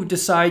then you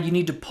decide you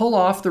need to pull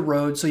off the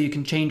road so you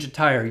can change a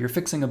tire, you're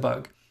fixing a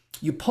bug.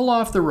 You pull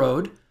off the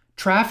road,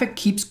 traffic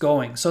keeps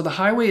going. So the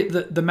highway,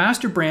 the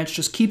master branch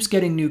just keeps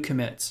getting new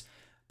commits.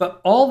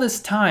 But all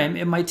this time,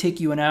 it might take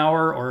you an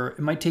hour or it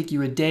might take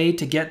you a day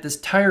to get this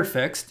tire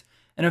fixed.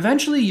 And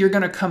eventually you're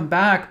going to come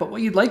back, but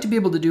what you'd like to be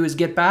able to do is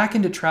get back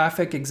into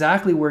traffic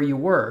exactly where you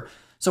were.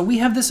 So we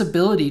have this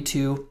ability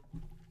to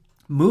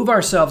move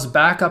ourselves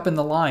back up in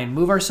the line,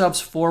 move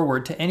ourselves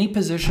forward to any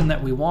position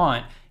that we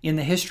want in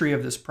the history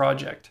of this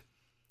project.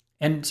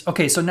 And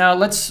okay, so now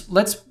let's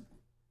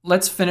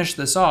finish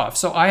this off.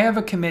 So I have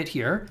a commit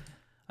here.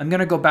 I'm going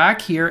to go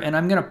back here and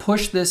I'm going to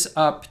push this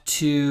up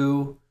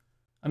to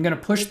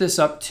Git.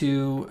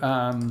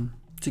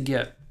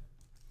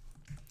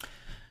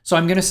 So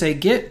I'm going to say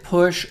git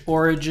push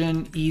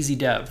origin easy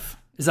dev.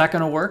 Is that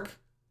going to work?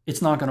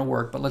 It's not going to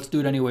work, but let's do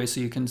it anyway so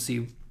you can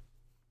see.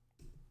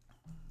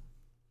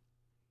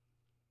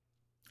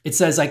 It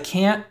says I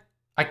can't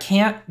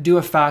do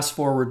a fast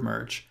forward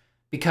merge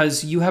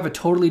because you have a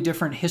totally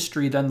different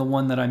history than the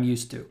one that I'm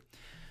used to.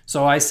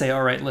 So I say,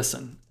 all right,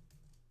 listen.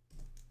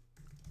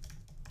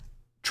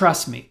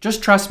 Trust me.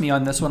 Just trust me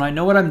on this one. I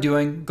know what I'm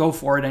doing. Go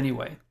for it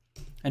anyway.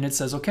 And it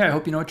says, okay, I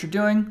hope you know what you're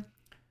doing.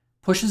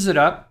 Pushes it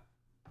up.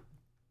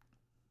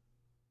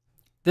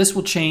 This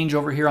will change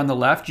over here on the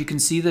left. You can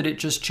see that it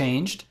just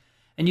changed.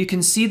 And you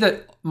can see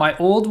that my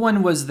old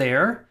one was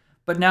there,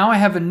 but now I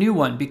have a new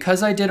one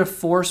because I did a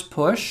force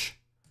push.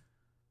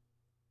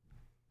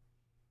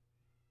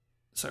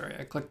 Sorry,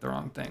 I clicked the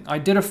wrong thing. I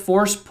did a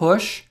force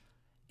push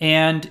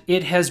and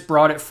it has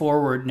brought it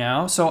forward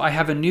now. So I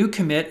have a new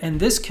commit and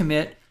this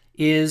commit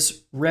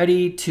is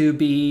ready to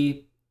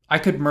be, I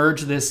could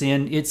merge this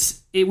in.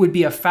 It would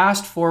be a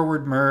fast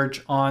forward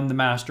merge on the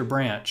master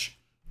branch.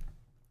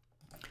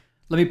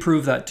 Let me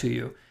prove that to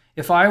you.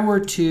 If I were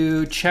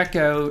to check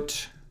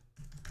out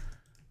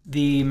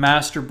the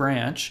master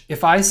branch,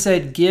 if I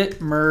said git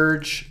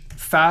merge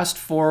fast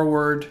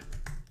forward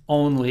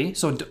only,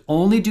 so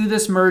only do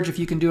this merge if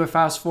you can do a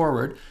fast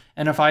forward,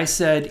 and if I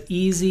said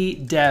easy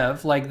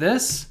dev like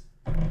this,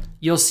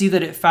 you'll see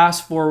that it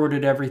fast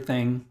forwarded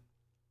everything,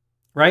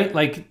 right?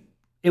 Like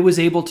it was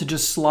able to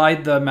just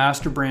slide the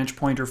master branch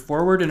pointer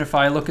forward, and if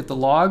I look at the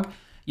log,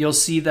 you'll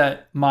see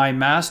that my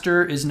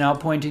master is now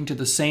pointing to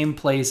the same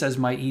place as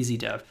my easy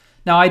dev.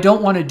 Now I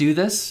don't want to do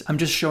this, I'm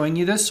just showing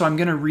you this, so I'm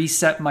going to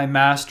reset my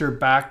master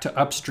back to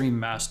upstream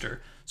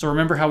master. So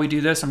remember how we do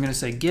this? I'm going to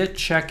say git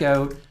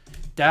checkout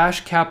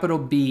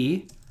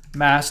 -B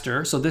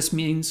master. So this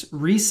means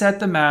reset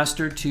the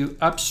master to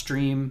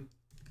upstream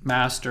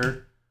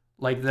master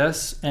like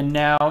this. And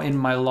now in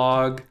my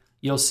log,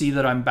 you'll see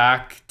that I'm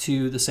back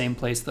to the same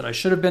place that I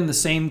should have been, the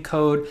same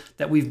code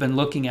that we've been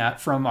looking at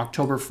from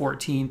October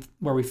 14th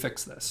where we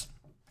fixed this.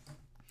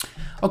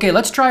 Okay,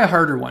 let's try a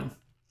harder one.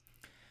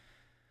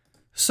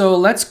 So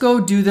let's go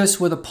do this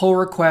with a pull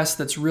request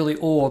that's really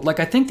old. Like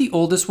I think the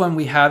oldest one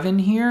we have in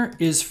here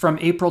is from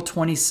April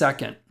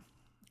 22nd.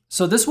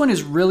 So this one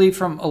is really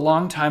from a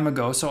long time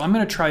ago. So I'm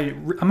gonna try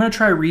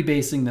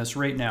rebasing this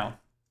right now.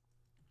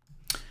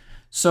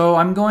 So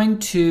I'm going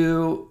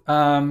to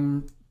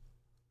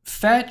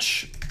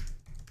fetch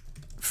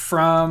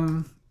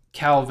from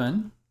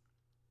Calvin,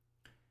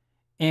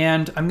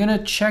 and I'm going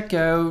to check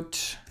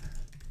out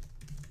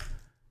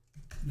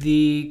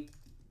the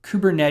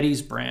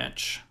Kubernetes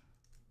branch.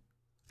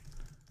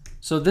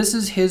 So this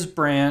is his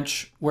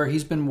branch where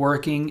he's been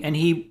working, and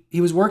he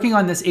was working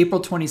on this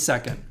April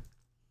 22nd.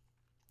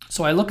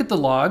 So I look at the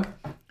log,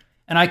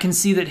 and I can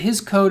see that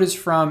his code is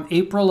from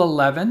April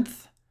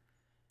 11th,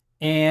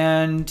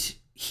 and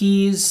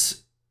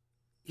he's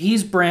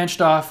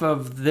branched off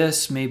of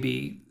this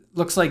maybe.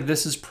 Looks like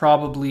this is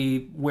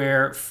probably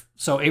where,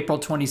 so April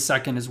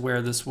 22nd is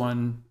where this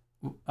one,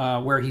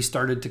 where he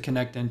started to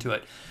connect into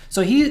it.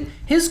 So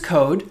his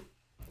code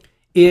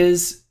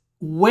is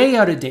way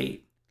out of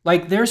date.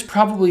 Like there's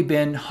probably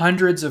been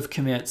hundreds of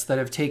commits that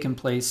have taken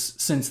place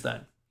since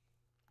then.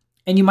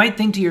 And you might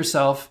think to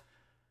yourself,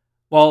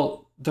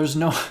 well, there's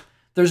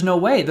no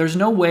way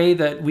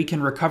that we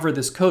can recover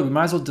this code. We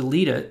might as well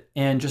delete it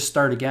and just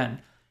start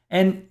again.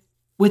 And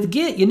with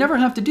Git, you never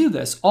have to do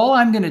this. All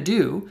I'm going to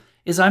do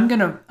is I'm going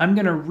to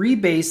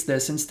rebase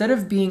this. Instead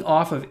of being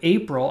off of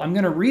April, I'm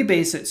going to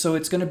rebase it so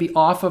it's going to be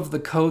off of the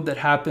code that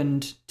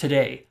happened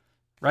today,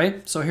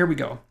 right? So here we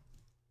go.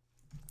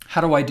 How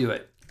do I do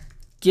it?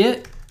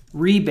 Git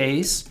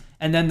rebase,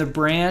 and then the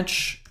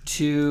branch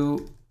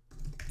to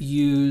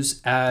use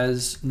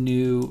as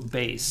new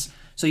base.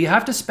 So you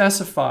have to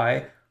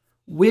specify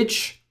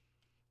which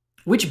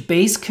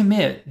base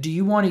commit do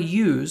you want to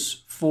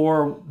use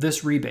for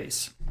this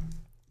rebase.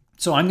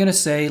 So I'm going to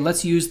say,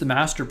 let's use the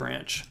master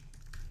branch.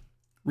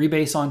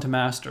 Rebase onto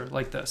master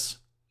like this.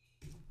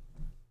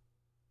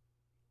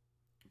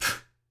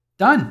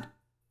 Done.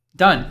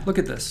 Done. Look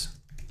at this.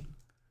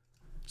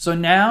 So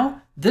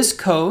now this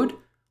code,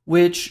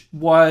 which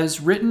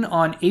was written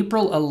on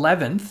April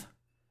 11th,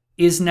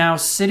 is now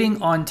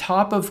sitting on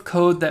top of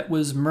code that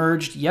was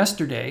merged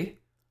yesterday,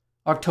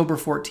 October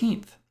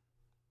 14th.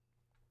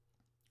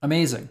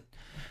 Amazing.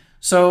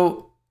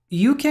 So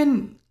you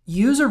can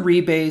use a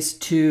rebase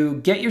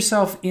to get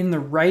yourself in the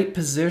right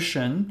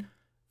position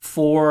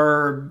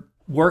for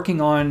working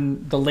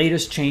on the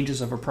latest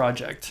changes of a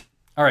project.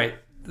 All right.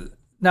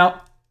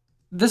 Now,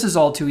 this is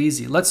all too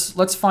easy.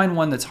 Let's find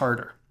one that's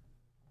harder.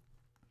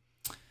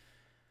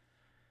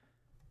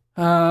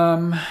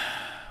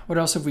 What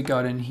else have we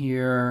got in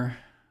here?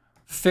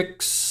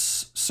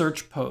 Fix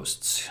search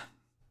posts.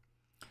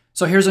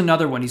 So here's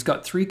another one. He's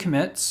got 3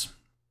 commits.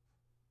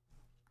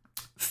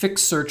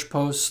 Fix search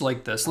posts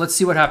like this. Let's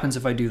see what happens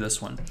if I do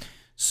this one.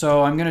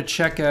 So I'm going to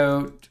check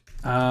out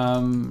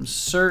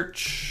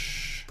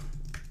search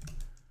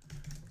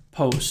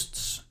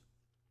posts.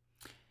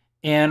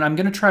 And I'm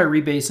going to try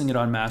rebasing it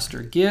on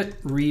master.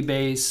 Git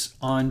rebase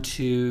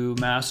onto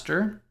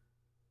master.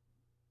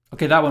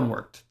 Okay, that one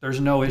worked.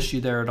 There's no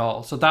issue there at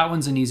all. So that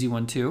one's an easy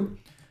one too.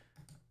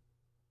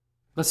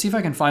 Let's see if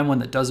I can find one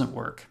that doesn't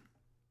work.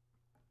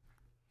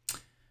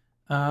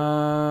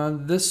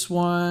 This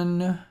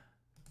one,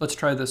 let's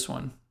try this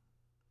one.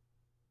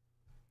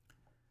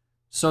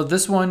 So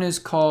this one is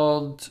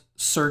called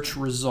search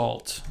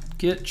result.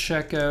 Git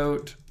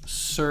checkout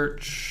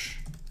search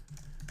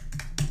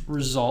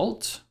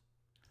result.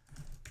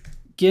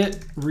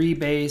 Git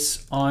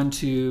rebase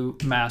onto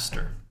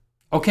master.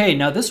 Okay,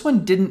 now this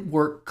one didn't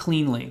work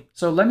cleanly.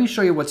 So let me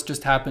show you what's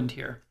just happened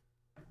here.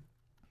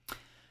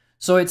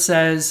 So it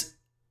says,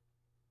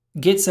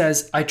 Git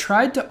says, I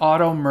tried to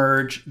auto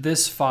merge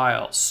this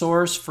file,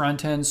 source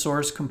frontend,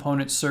 source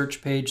component,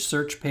 search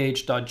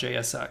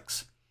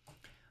page.jsx.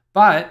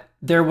 But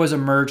there was a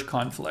merge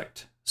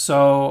conflict,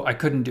 so I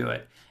couldn't do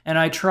it. And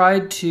I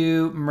tried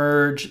to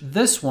merge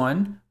this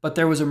one, but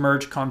there was a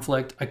merge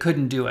conflict. I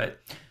couldn't do it.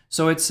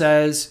 So it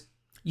says,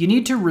 you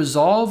need to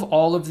resolve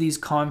all of these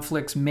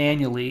conflicts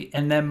manually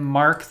and then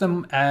mark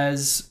them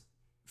as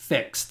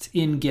fixed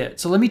in Git.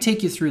 So let me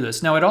take you through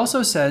this. Now it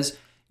also says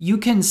you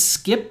can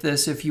skip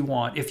this if you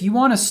want. If you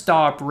want to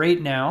stop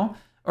right now,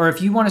 or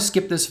if you want to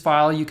skip this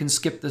file, you can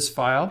skip this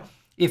file.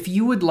 If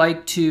you would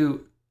like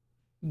to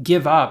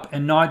give up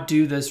and not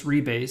do this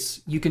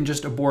rebase, you can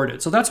just abort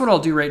it. So that's what I'll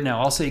do right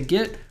now. I'll say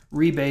git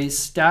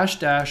rebase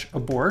 --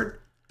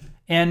 abort,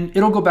 and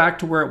it'll go back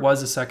to where it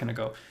was a second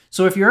ago.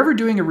 So if you're ever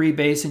doing a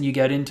rebase and you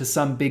get into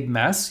some big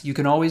mess, you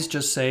can always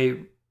just say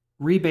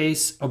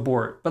rebase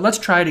abort. But let's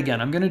try it again.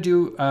 I'm going to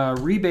do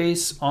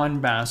rebase on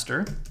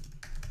master.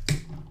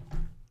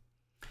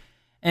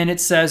 And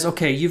it says,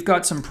 okay, you've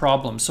got some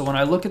problems. So when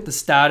I look at the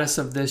status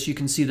of this, you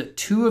can see that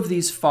 2 of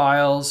these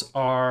files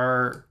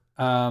are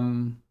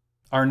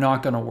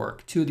not going to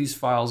work. 2 of these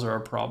files are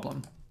a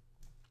problem.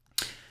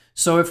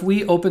 So if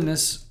we open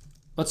this,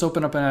 let's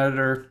open up an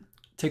editor,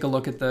 take a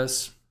look at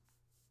this.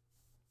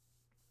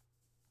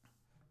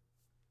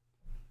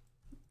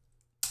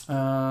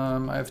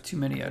 I have too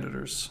many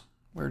editors.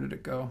 Where did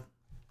it go?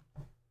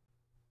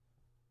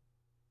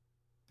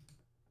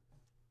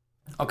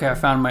 Okay, I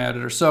found my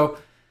editor. So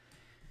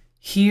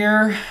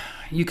here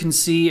you can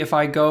see, if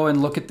I go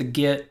and look at the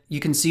Git, you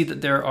can see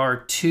that there are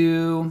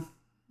two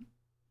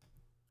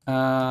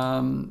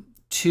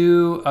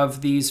two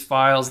of these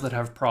files that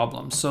have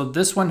problems. So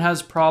this one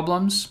has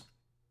problems,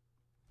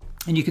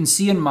 and you can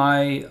see in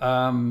my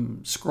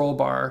scroll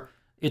bar,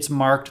 it's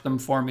marked them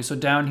for me. So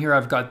down here,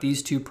 I've got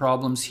these two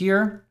problems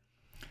here.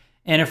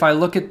 And if I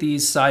look at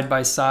these side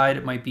by side,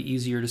 it might be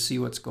easier to see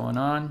what's going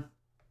on.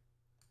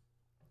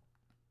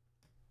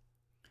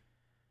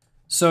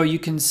 So you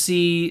can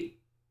see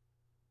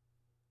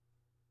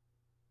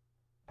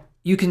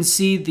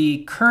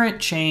the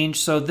current change.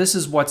 So this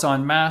is what's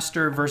on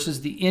master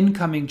versus the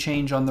incoming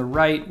change on the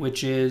right,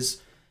 which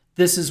is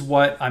this is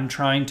what I'm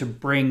trying to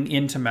bring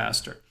into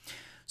master.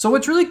 So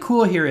what's really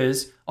cool here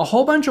is a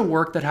whole bunch of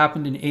work that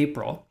happened in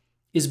April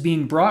is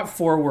being brought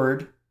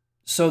forward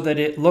so that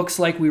it looks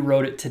like we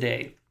wrote it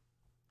today.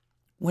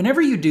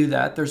 Whenever you do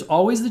that, there's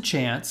always the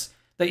chance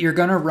that you're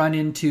going to run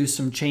into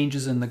some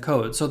changes in the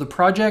code. So the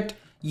project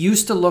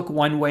used to look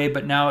one way,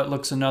 but now it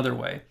looks another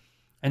way.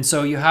 And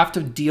so you have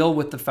to deal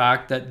with the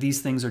fact that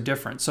these things are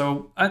different.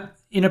 So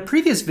in a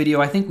previous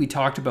video, I think we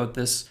talked about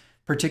this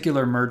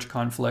particular merge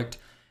conflict.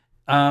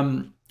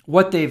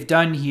 What they've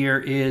done here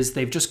is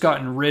they've just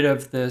gotten rid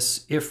of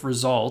this if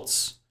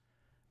results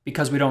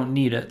because we don't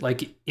need it.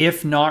 Like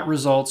if not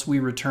results, we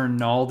return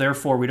null.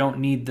 Therefore, we don't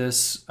need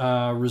this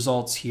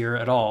results here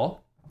at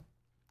all.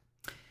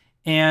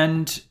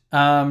 And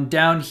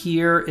down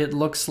here, it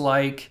looks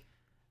like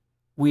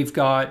we've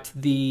got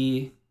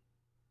the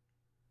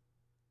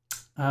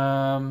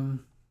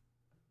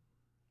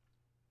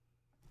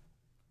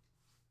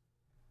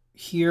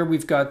here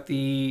we've got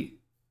the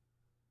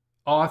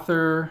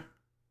author.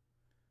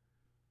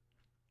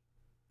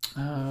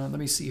 Let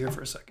me see here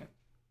for a second.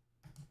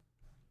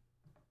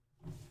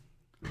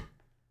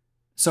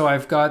 So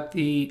I've got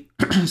the,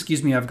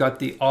 excuse me, I've got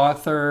the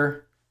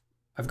author,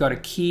 I've got a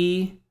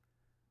key,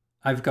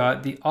 I've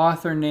got the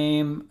author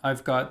name,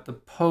 I've got the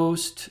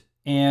post,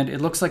 and it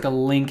looks like a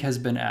link has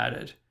been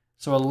added.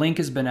 So a link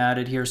has been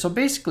added here. So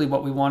basically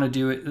what we want to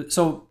do,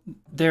 so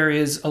there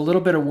is a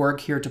little bit of work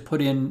here to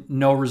put in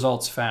no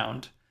results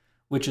found,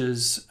 which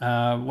is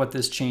what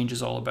this change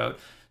is all about.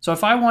 So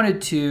if I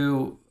wanted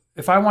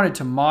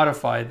to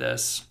modify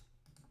this,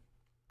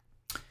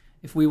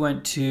 if we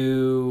went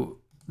to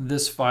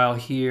this file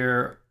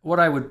here, what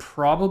I would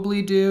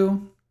probably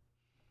do,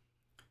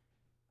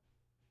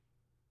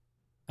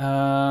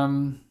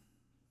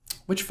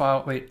 which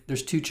file, wait,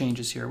 there's two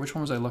changes here. Which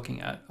one was I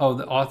looking at? Oh,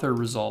 the author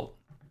result.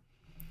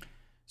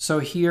 So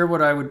here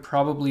what I would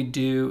probably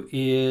do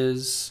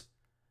is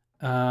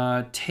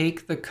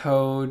take the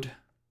code.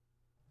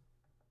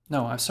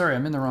 No, I'm sorry,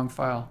 I'm in the wrong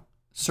file.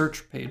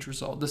 Search page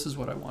result. This is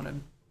what I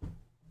wanted.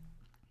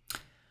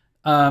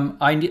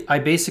 I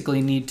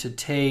basically need to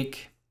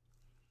take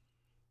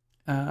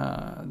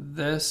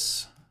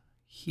this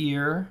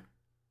here,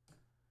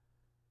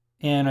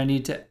 and I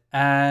need to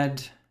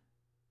add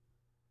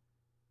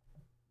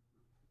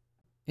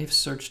if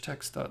search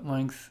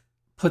text.length,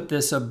 put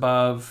this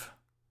above.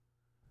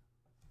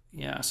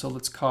 Yeah, so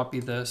let's copy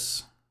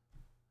this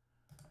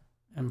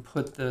and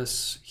put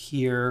this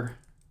here.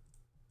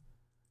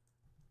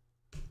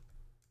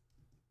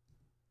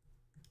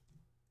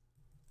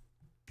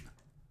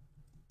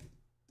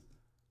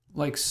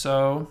 Like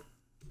so.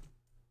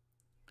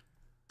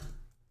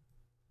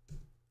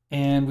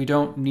 And we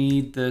don't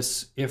need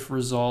this if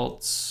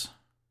results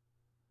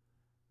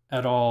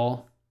at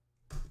all.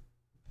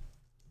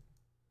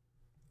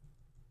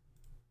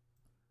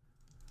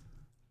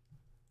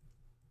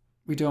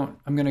 We don't,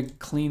 I'm going to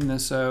clean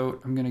this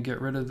out. I'm going to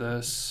get rid of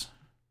this.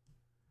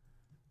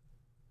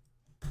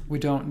 We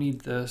don't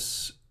need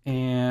this.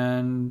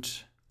 And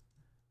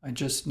I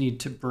just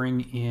need to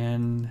bring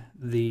in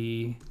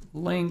the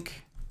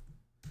link.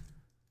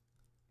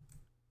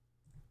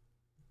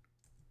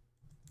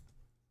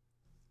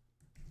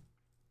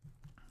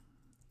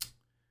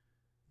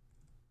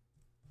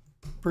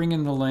 Bring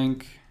in the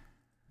link,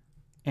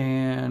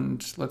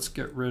 and let's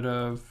get rid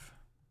of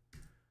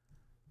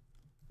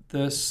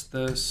this,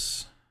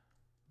 this,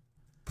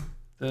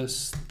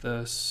 this,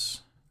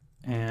 this,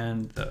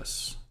 and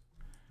this.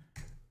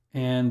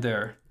 And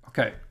there.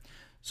 Okay.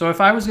 So if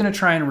I was going to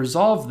try and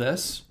resolve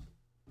this,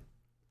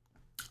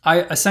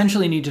 I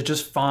essentially need to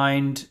just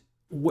find,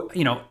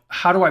 you know,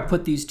 how do I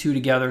put these two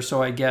together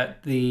so I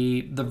get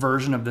the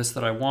version of this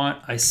that I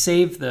want. I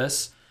save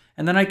this,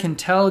 and then I can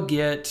tell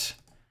Git,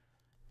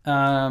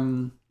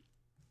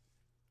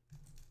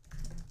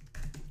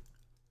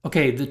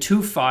 okay, the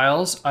two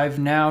files, I've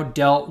now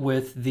dealt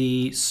with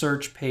the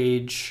search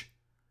page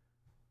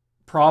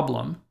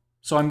problem.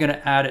 So I'm going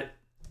to add it.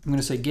 I'm going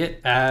to say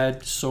git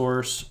add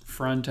source,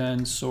 front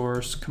end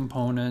source,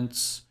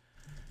 components,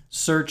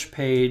 search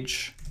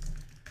page.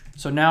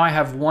 So now I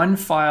have one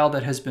file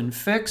that has been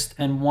fixed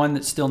and one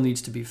that still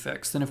needs to be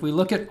fixed. And if we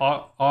look at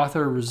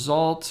author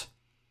result,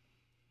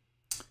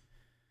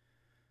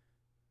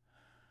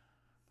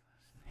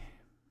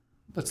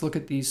 let's look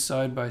at these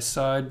side by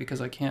side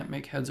because I can't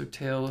make heads or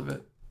tail of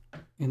it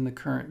in the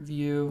current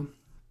view.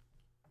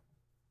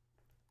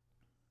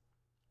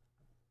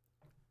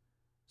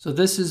 So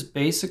this is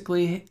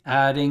basically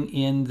adding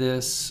in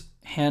this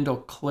handle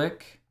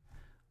click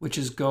which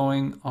is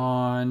going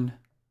on.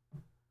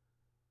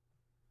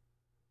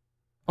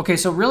 Okay,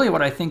 so really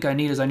what I think I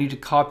need is I need to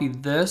copy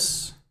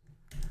this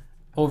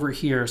over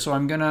here. So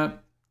I'm gonna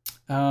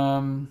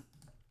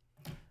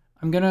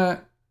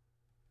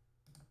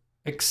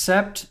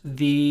accept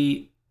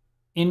the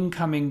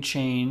incoming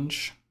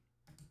change,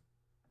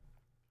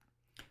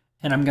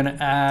 and I'm gonna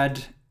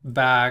add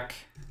back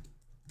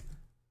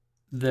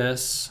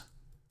this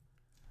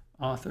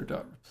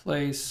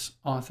author.replace,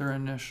 author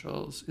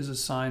initials is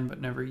assigned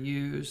but never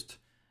used,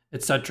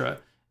 etc.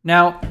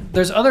 Now,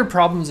 there's other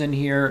problems in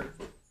here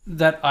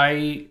that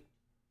I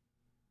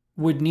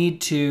would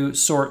need to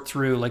sort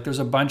through. Like there's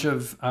a bunch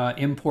of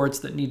imports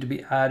that need to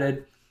be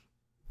added,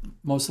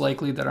 most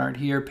likely that aren't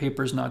here,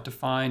 papers not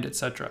defined,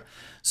 etc.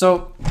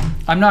 So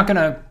I'm not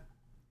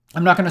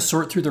gonna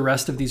sort through the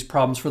rest of these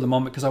problems for the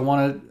moment because I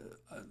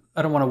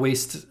don't want to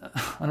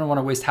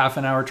waste half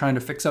an hour trying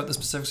to fix out the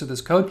specifics of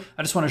this code.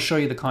 I just want to show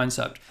you the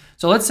concept.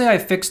 So let's say I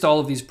fixed all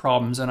of these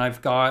problems and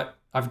I've got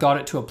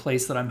it to a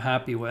place that I'm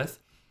happy with.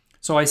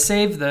 So I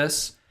save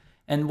this,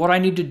 and what I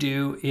need to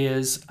do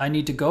is I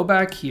need to go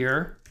back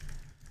here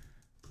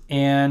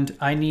and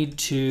I need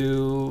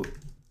to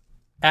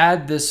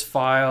add this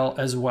file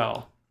as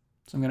well.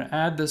 So I'm going to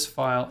add this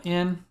file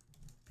in.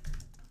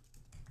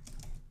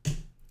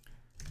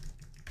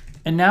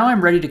 And now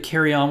I'm ready to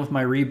carry on with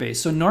my rebase.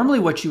 So normally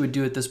what you would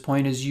do at this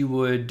point is you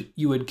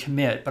would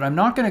commit, but I'm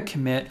not going to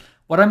commit.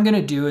 What I'm going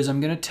to do is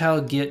I'm going to tell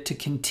Git to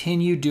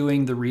continue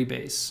doing the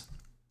rebase.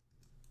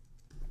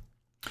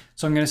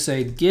 So I'm going to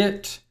say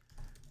git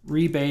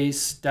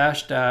rebase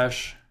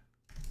 --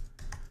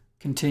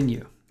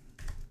 continue.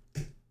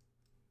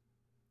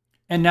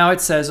 And now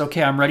it says,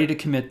 okay, I'm ready to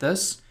commit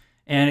this.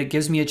 And it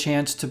gives me a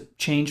chance to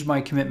change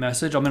my commit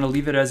message. I'm going to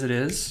leave it as it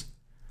is.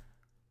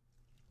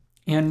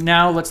 And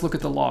now let's look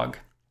at the log.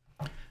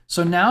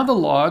 So now the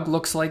log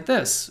looks like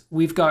this.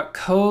 We've got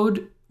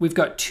code, we've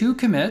got 2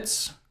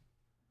 commits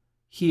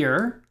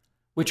here,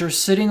 which are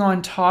sitting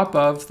on top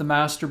of the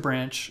master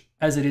branch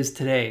as it is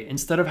today,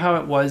 instead of how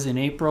it was in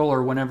April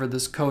or whenever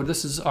this code,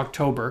 this is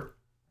October.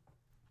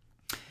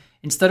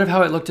 Instead of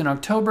how it looked in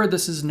October,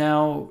 this is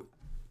now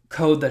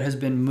code that has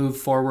been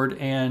moved forward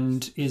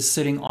and is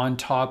sitting on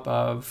top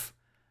of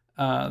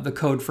the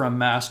code from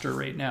master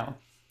right now.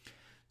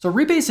 So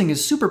rebasing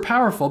is super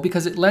powerful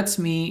because it lets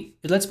me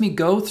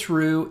go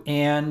through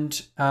and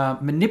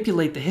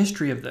manipulate the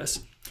history of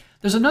this.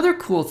 There's another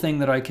cool thing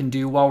that I can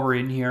do while we're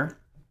in here.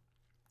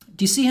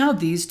 Do you see how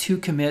these 2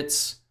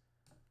 commits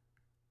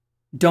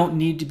don't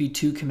need to be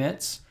 2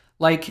 commits?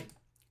 Like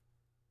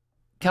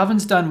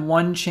Calvin's done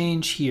 1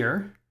 change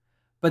here,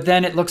 but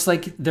then it looks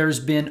like there's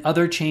been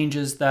other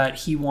changes that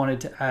he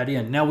wanted to add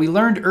in. Now we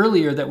learned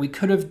earlier that we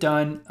could have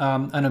done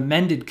an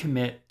amended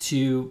commit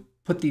to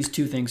put these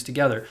 2 things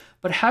together.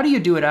 But how do you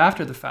do it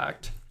after the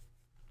fact?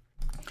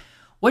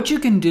 What you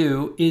can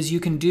do is you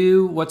can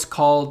do what's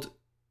called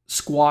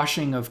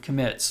squashing of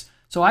commits.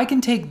 So I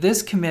can take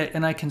this commit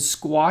and I can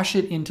squash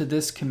it into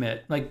this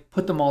commit, like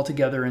put them all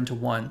together into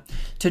one.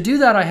 To do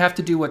that, I have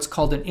to do what's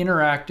called an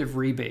interactive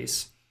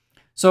rebase.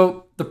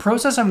 So the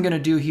process I'm going to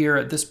do here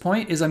at this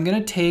point is I'm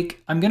going to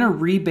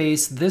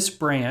rebase this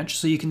branch.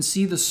 So you can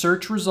see the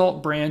search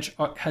result branch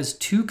has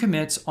 2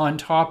 commits on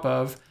top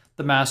of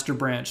the master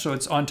branch. So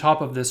it's on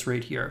top of this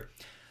right here.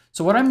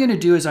 So what I'm going to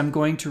do is I'm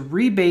going to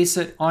rebase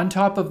it on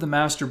top of the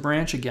master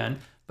branch again,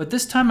 but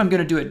this time I'm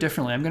going to do it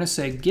differently. I'm going to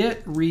say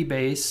git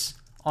rebase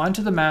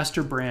onto the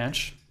master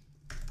branch,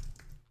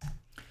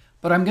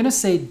 but I'm going to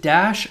say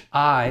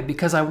 -i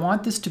because I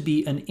want this to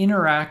be an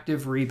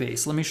interactive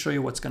rebase. Let me show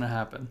you what's going to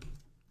happen.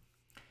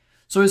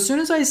 So as soon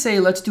as I say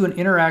let's do an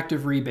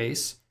interactive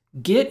rebase,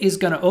 Git is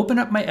going to open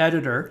up my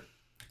editor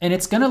and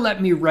it's going to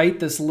let me write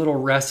this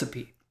little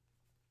recipe.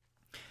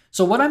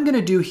 So what I'm going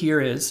to do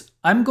here is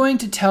I'm going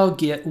to tell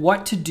Git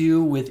what to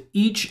do with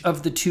each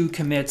of the 2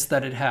 commits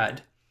that it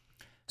had.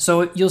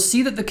 So you'll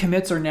see that the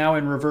commits are now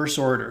in reverse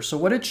order. So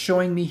what it's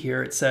showing me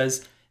here, it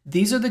says,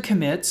 these are the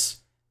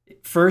commits,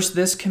 first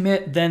this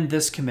commit, then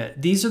this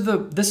commit. This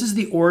is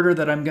the order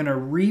that I'm going to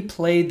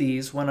replay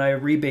these when I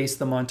rebase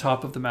them on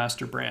top of the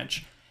master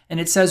branch. And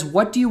it says,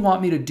 what do you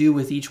want me to do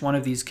with each one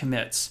of these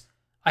commits?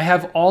 I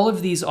have all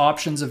of these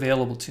options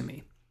available to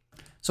me.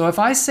 So if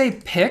I say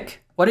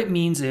pick, what it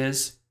means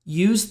is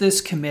use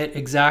this commit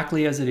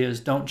exactly as it is,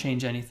 don't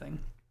change anything.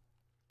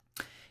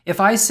 If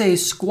I say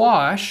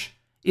squash,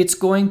 it's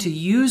going to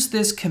use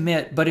this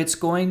commit, but it's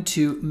going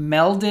to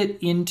meld it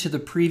into the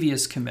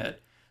previous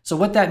commit. So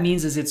what that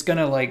means is it's going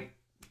to like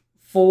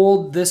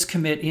fold this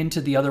commit into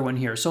the other one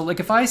here. So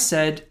like if I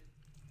said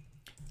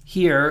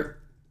here,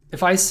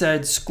 if I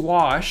said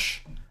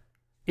squash,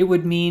 it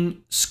would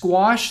mean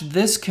squash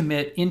this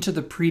commit into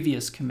the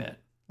previous commit,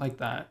 like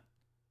that.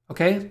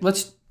 Okay,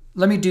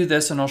 let me do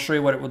this and I'll show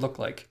you what it would look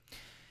like.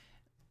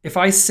 If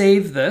I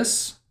save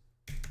this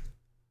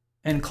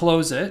and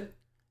close it,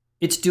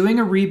 it's doing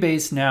a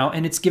rebase now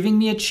and it's giving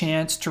me a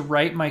chance to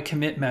write my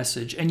commit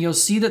message. And you'll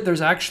see that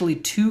there's actually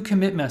 2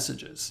 commit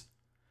messages.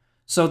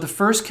 So the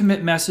first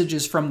commit message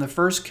is from the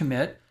first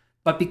commit.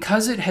 but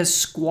because it has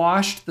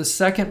squashed the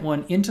second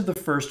one into the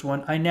first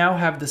one, I now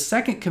have the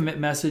second commit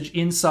message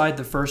inside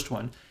the first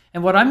one.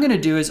 And what I'm going to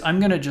do is I'm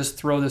going to just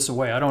throw this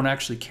away. I don't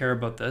actually care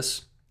about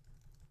this.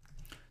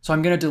 So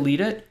I'm going to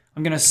delete it.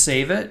 I'm going to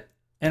save it,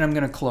 and I'm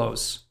going to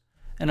close.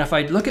 And if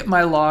I look at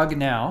my log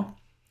now,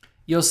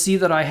 you'll see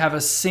that I have a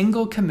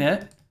single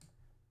commit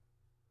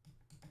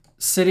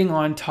sitting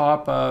on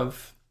top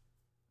of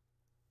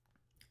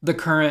the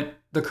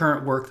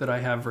current work that I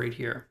have right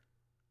here.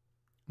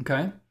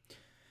 Okay?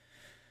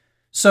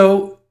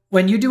 So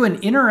when you do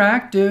an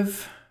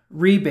interactive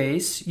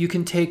rebase, you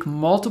can take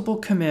multiple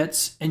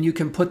commits and you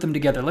can put them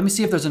together. Let me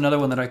see if there's another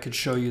one that I could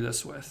show you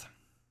this with.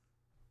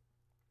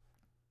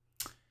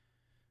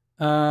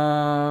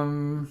 I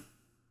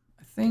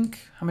think,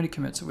 how many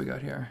commits have we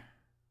got here?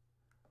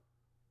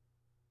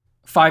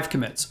 5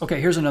 commits. Okay,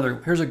 here's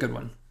a good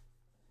one.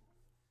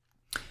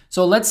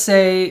 So let's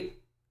say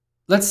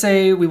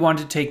we want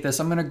to take this.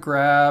 I'm going to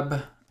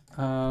grab,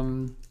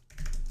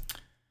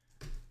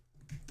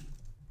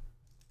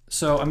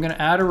 so I'm going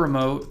to add a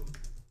remote.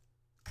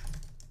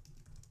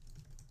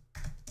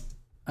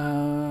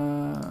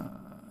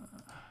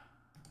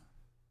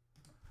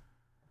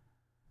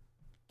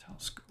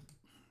 Telescope.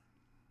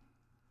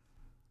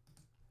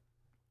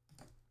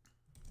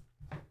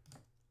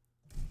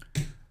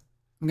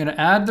 I'm going to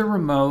add the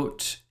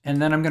remote, and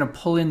then I'm going to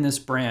pull in this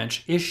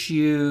branch,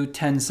 issue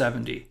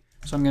 1070.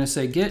 So I'm going to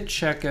say git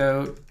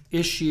checkout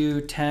issue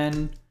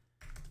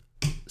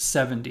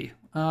 1070. Is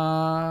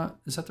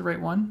that the right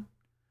one?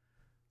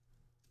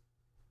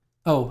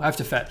 Oh, I have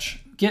to fetch.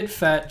 Git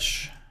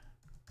fetch,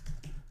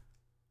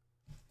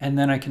 and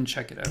then I can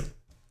check it out.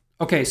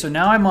 Okay, so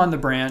now I'm on the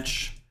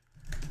branch.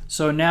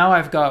 So now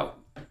I've got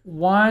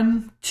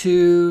 1,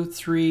 2,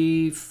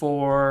 3,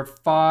 4,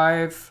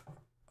 5.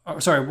 Oh,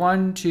 sorry,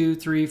 1, 2,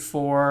 3,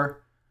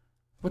 4.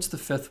 What's the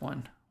fifth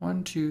one?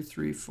 1, 2,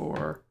 3,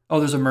 4. Oh,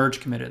 there's a merge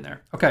commit in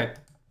there. Okay.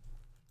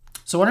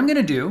 So what I'm going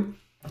to do,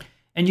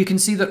 and you can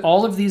see that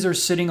all of these are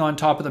sitting on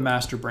top of the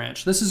master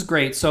branch. This is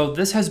great. So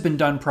this has been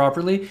done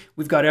properly.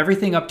 We've got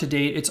everything up to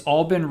date. It's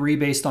all been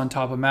rebased on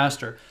top of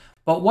master.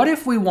 But what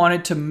if we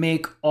wanted to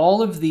make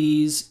all of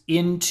these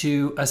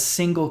into a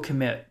single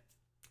commit?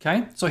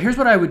 Okay. So here's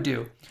what I would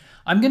do.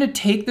 I'm going to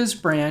take this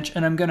branch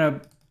and I'm going to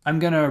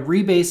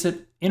rebase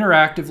it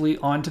interactively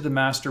onto the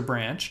master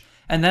branch.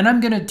 And then I'm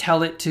going to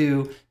tell it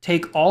to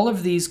take all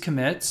of these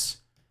commits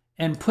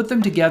and put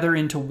them together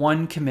into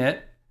one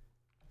commit.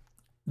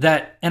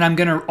 And I'm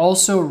going to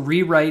also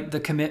rewrite the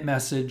commit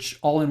message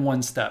all in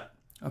one step.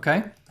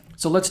 Okay,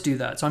 so let's do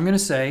that. So I'm going to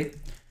say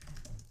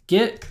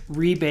git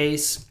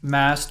rebase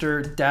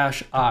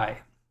master-i.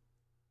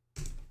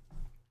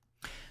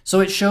 So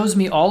it shows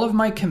me all of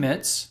my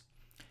commits.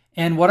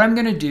 And what I'm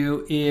going to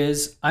do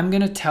is I'm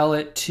going to tell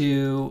it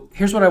to,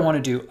 here's what I want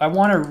to do. I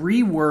want to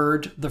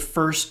reword the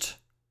first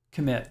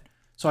commit.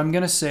 So I'm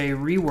going to say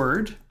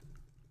reword.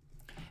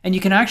 And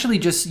you can actually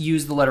just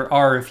use the letter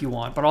R if you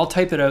want, but I'll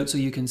type it out so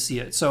you can see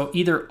it. So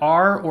either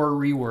R or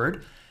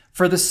reword.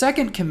 For the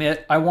second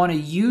commit, I want to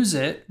use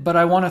it, but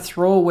I want to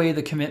throw away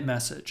the commit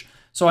message.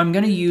 So I'm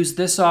going to use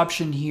this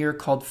option here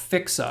called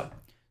fix up.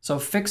 So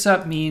fix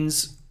up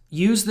means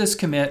use this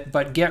commit,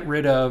 but get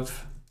rid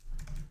of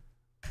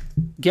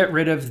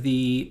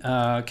the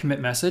commit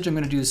message. I'm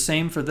going to do the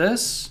same for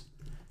this,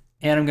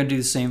 and I'm going to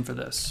do the same for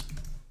this,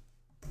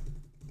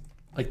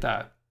 like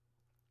that.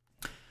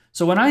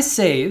 So when I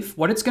save,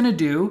 what it's going to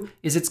do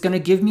is it's going to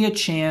give me a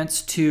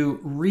chance to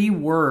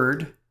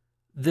reword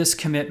this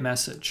commit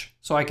message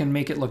so I can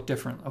make it look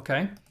different,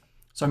 okay?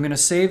 So I'm going to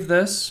save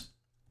this,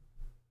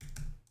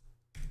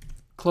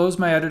 close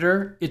my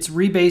editor. It's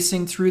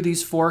rebasing through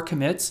these 4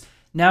 commits.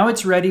 Now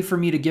it's ready for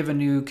me to give a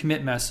new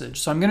commit message.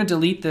 So I'm going to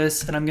delete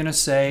this and I'm going to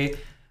say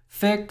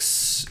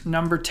fix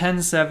number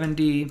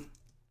 1070,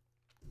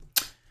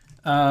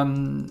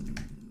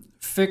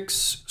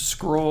 fix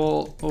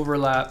scroll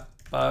overlap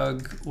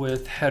bug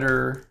with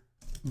header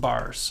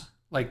bars,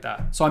 like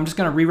that. So I'm just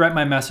going to rewrite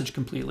my message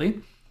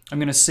completely. I'm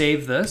going to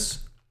save this.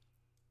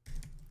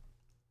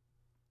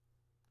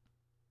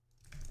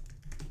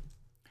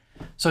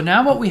 So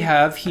now what we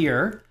have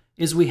here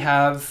is we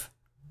have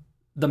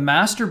the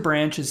master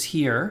branch is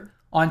here.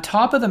 On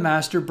top of the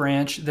master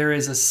branch, there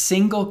is a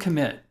single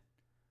commit.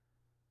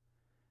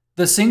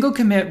 The single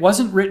commit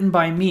wasn't written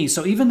by me,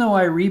 so even though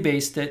I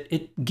rebased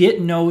it,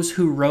 Git knows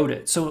who wrote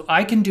it. So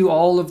I can do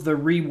all of the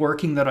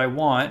reworking that I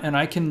want, and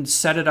I can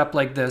set it up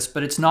like this,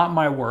 but it's not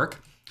my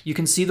work. You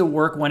can see the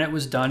work when it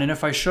was done, and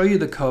if I show you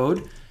the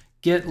code,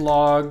 git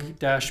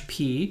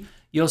log-p,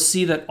 you'll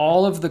see that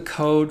all of the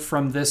code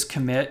from this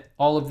commit,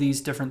 all of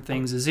these different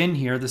things is in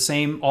here, the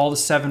same, all the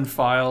 7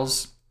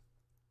 files,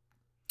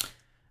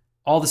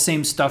 all the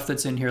same stuff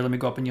that's in here. Let me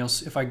go up and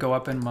if I go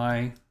up in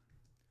my,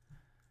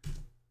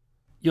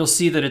 you'll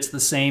see that it's the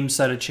same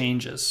set of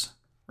changes,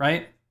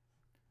 right?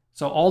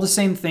 So all the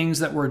same things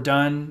that were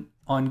done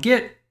on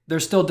Git, they're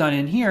still done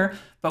in here,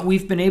 but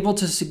we've been able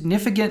to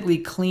significantly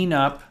clean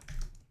up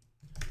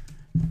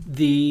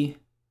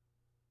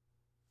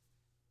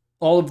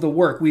all of the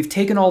work. We've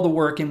taken all the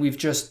work and we've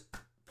just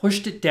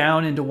pushed it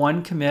down into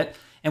one commit,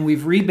 and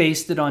we've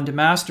rebased it onto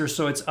master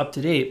so it's up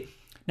to date.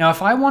 Now,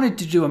 if I wanted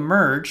to do a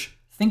merge,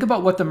 think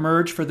about what the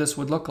merge for this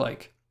would look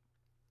like.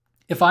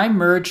 If I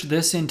merge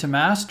this into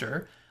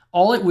master,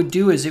 all it would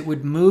do is it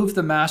would move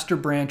the master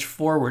branch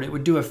forward. It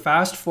would do a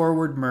fast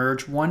forward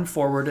merge, one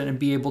forward, and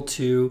be able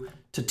to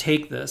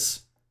take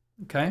this,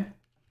 okay?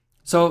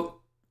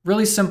 So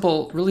really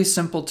simple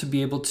to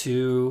be able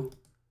to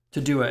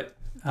do it,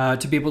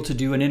 to be able to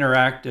do an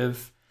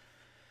interactive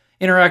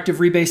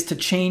rebase, to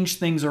change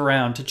things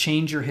around, to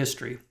change your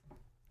history.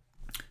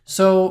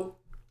 So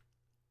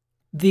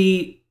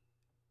the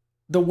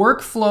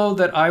workflow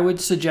that I would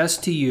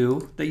suggest to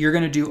you that you're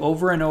going to do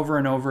over and over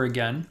and over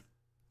again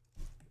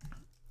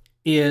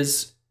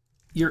is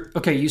you're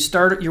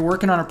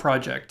working on a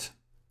project.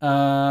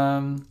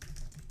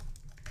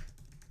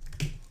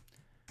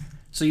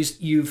 So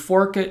you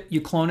fork it, you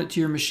clone it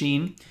to your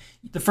machine.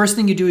 The first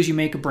thing you do is you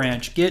make a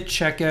branch. Git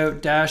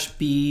checkout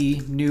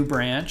 -b new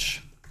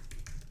branch.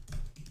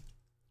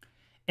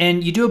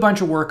 And you do a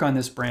bunch of work on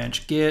this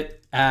branch.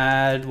 Git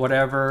add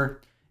whatever,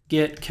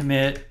 git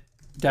commit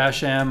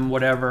 -m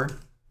whatever.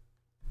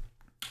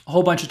 A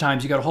whole bunch of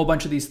times. You got a whole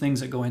bunch of these things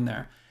that go in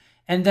there.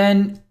 And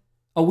then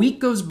a week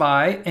goes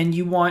by and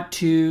you want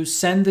to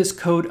send this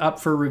code up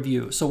for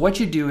review. So what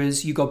you do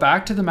is you go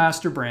back to the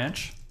master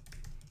branch.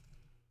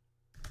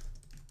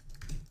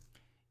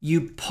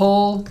 You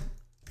pull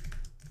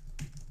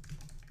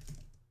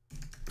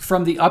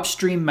from the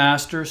upstream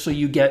master, so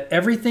you get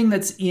everything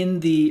that's in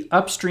the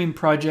upstream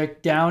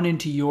project down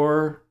into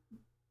your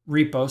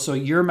repo. So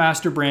your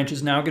master branch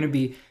is now going to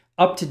be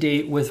up to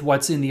date with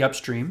what's in the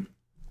upstream.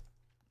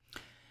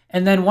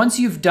 And then once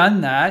you've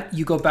done that,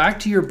 you go back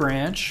to your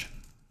branch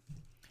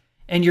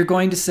and you're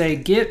going to say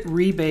git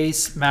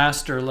rebase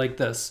master like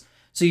this.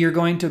 So you're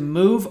going to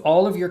move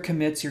all of your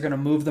commits, you're going to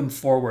move them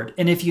forward.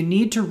 And if you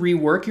need to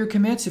rework your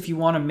commits, if you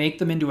want to make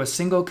them into a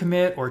single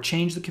commit or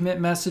change the commit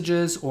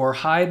messages or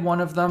hide one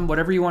of them,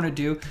 whatever you want to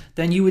do,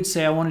 then you would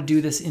say, I want to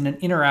do this in an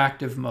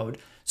interactive mode.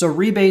 So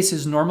rebase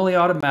is normally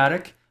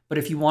automatic, but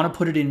if you want to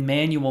put it in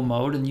manual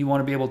mode and you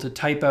want to be able to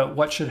type out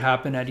what should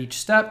happen at each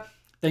step,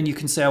 then you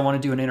can say, I want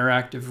to do an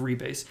interactive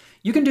rebase.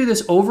 You can do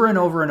this over and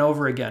over and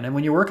over again. And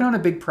when you're working on a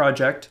big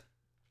project,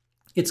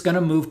 it's going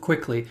to move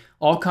quickly.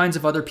 All kinds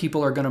of other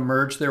people are going to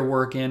merge their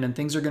work in and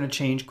things are going to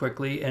change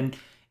quickly, and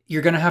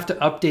you're going to have to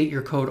update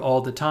your code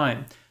all the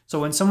time. So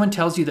when someone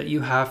tells you that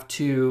you have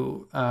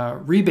to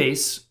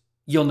rebase,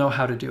 you'll know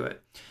how to do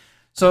it.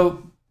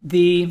 So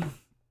the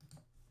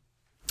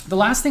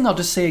last thing I'll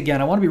just say again,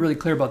 I want to be really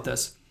clear about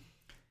this.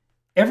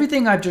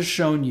 Everything I've just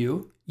shown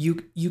you,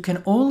 you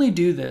can only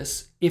do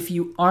this if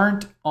you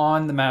aren't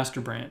on the master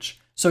branch.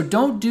 So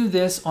don't do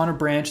this on a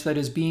branch that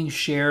is being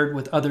shared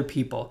with other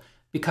people,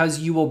 because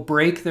you will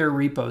break their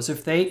repos.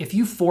 If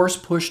you force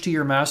push to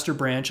your master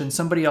branch and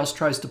somebody else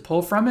tries to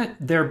pull from it,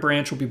 their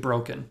branch will be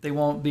broken. They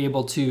won't be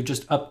able to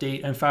just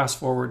update and fast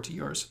forward to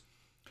yours.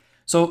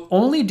 So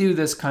only do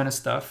this kind of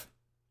stuff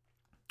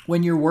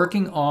when you're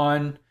working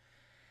on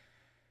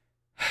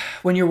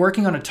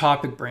a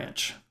topic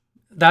branch.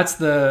 That's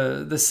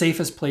the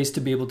safest place to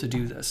be able to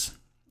do this.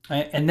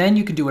 And then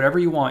you can do whatever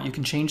you want. You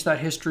can change that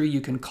history. You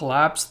can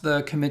collapse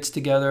the commits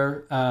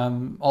together.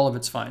 All of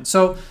it's fine.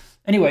 So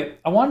anyway,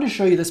 I wanted to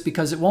show you this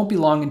because it won't be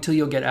long until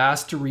you'll get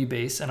asked to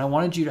rebase, and I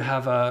wanted you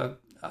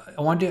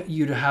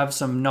to have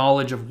some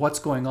knowledge of what's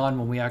going on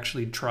when we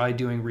actually try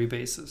doing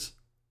rebases.